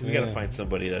damn it. We got to find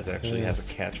somebody that actually has a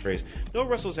catchphrase. No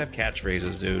wrestlers have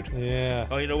catchphrases, dude. Yeah.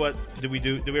 Oh, you know what? Did we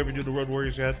ever do the Road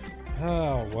Warriors yet?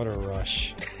 Oh, what a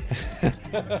rush.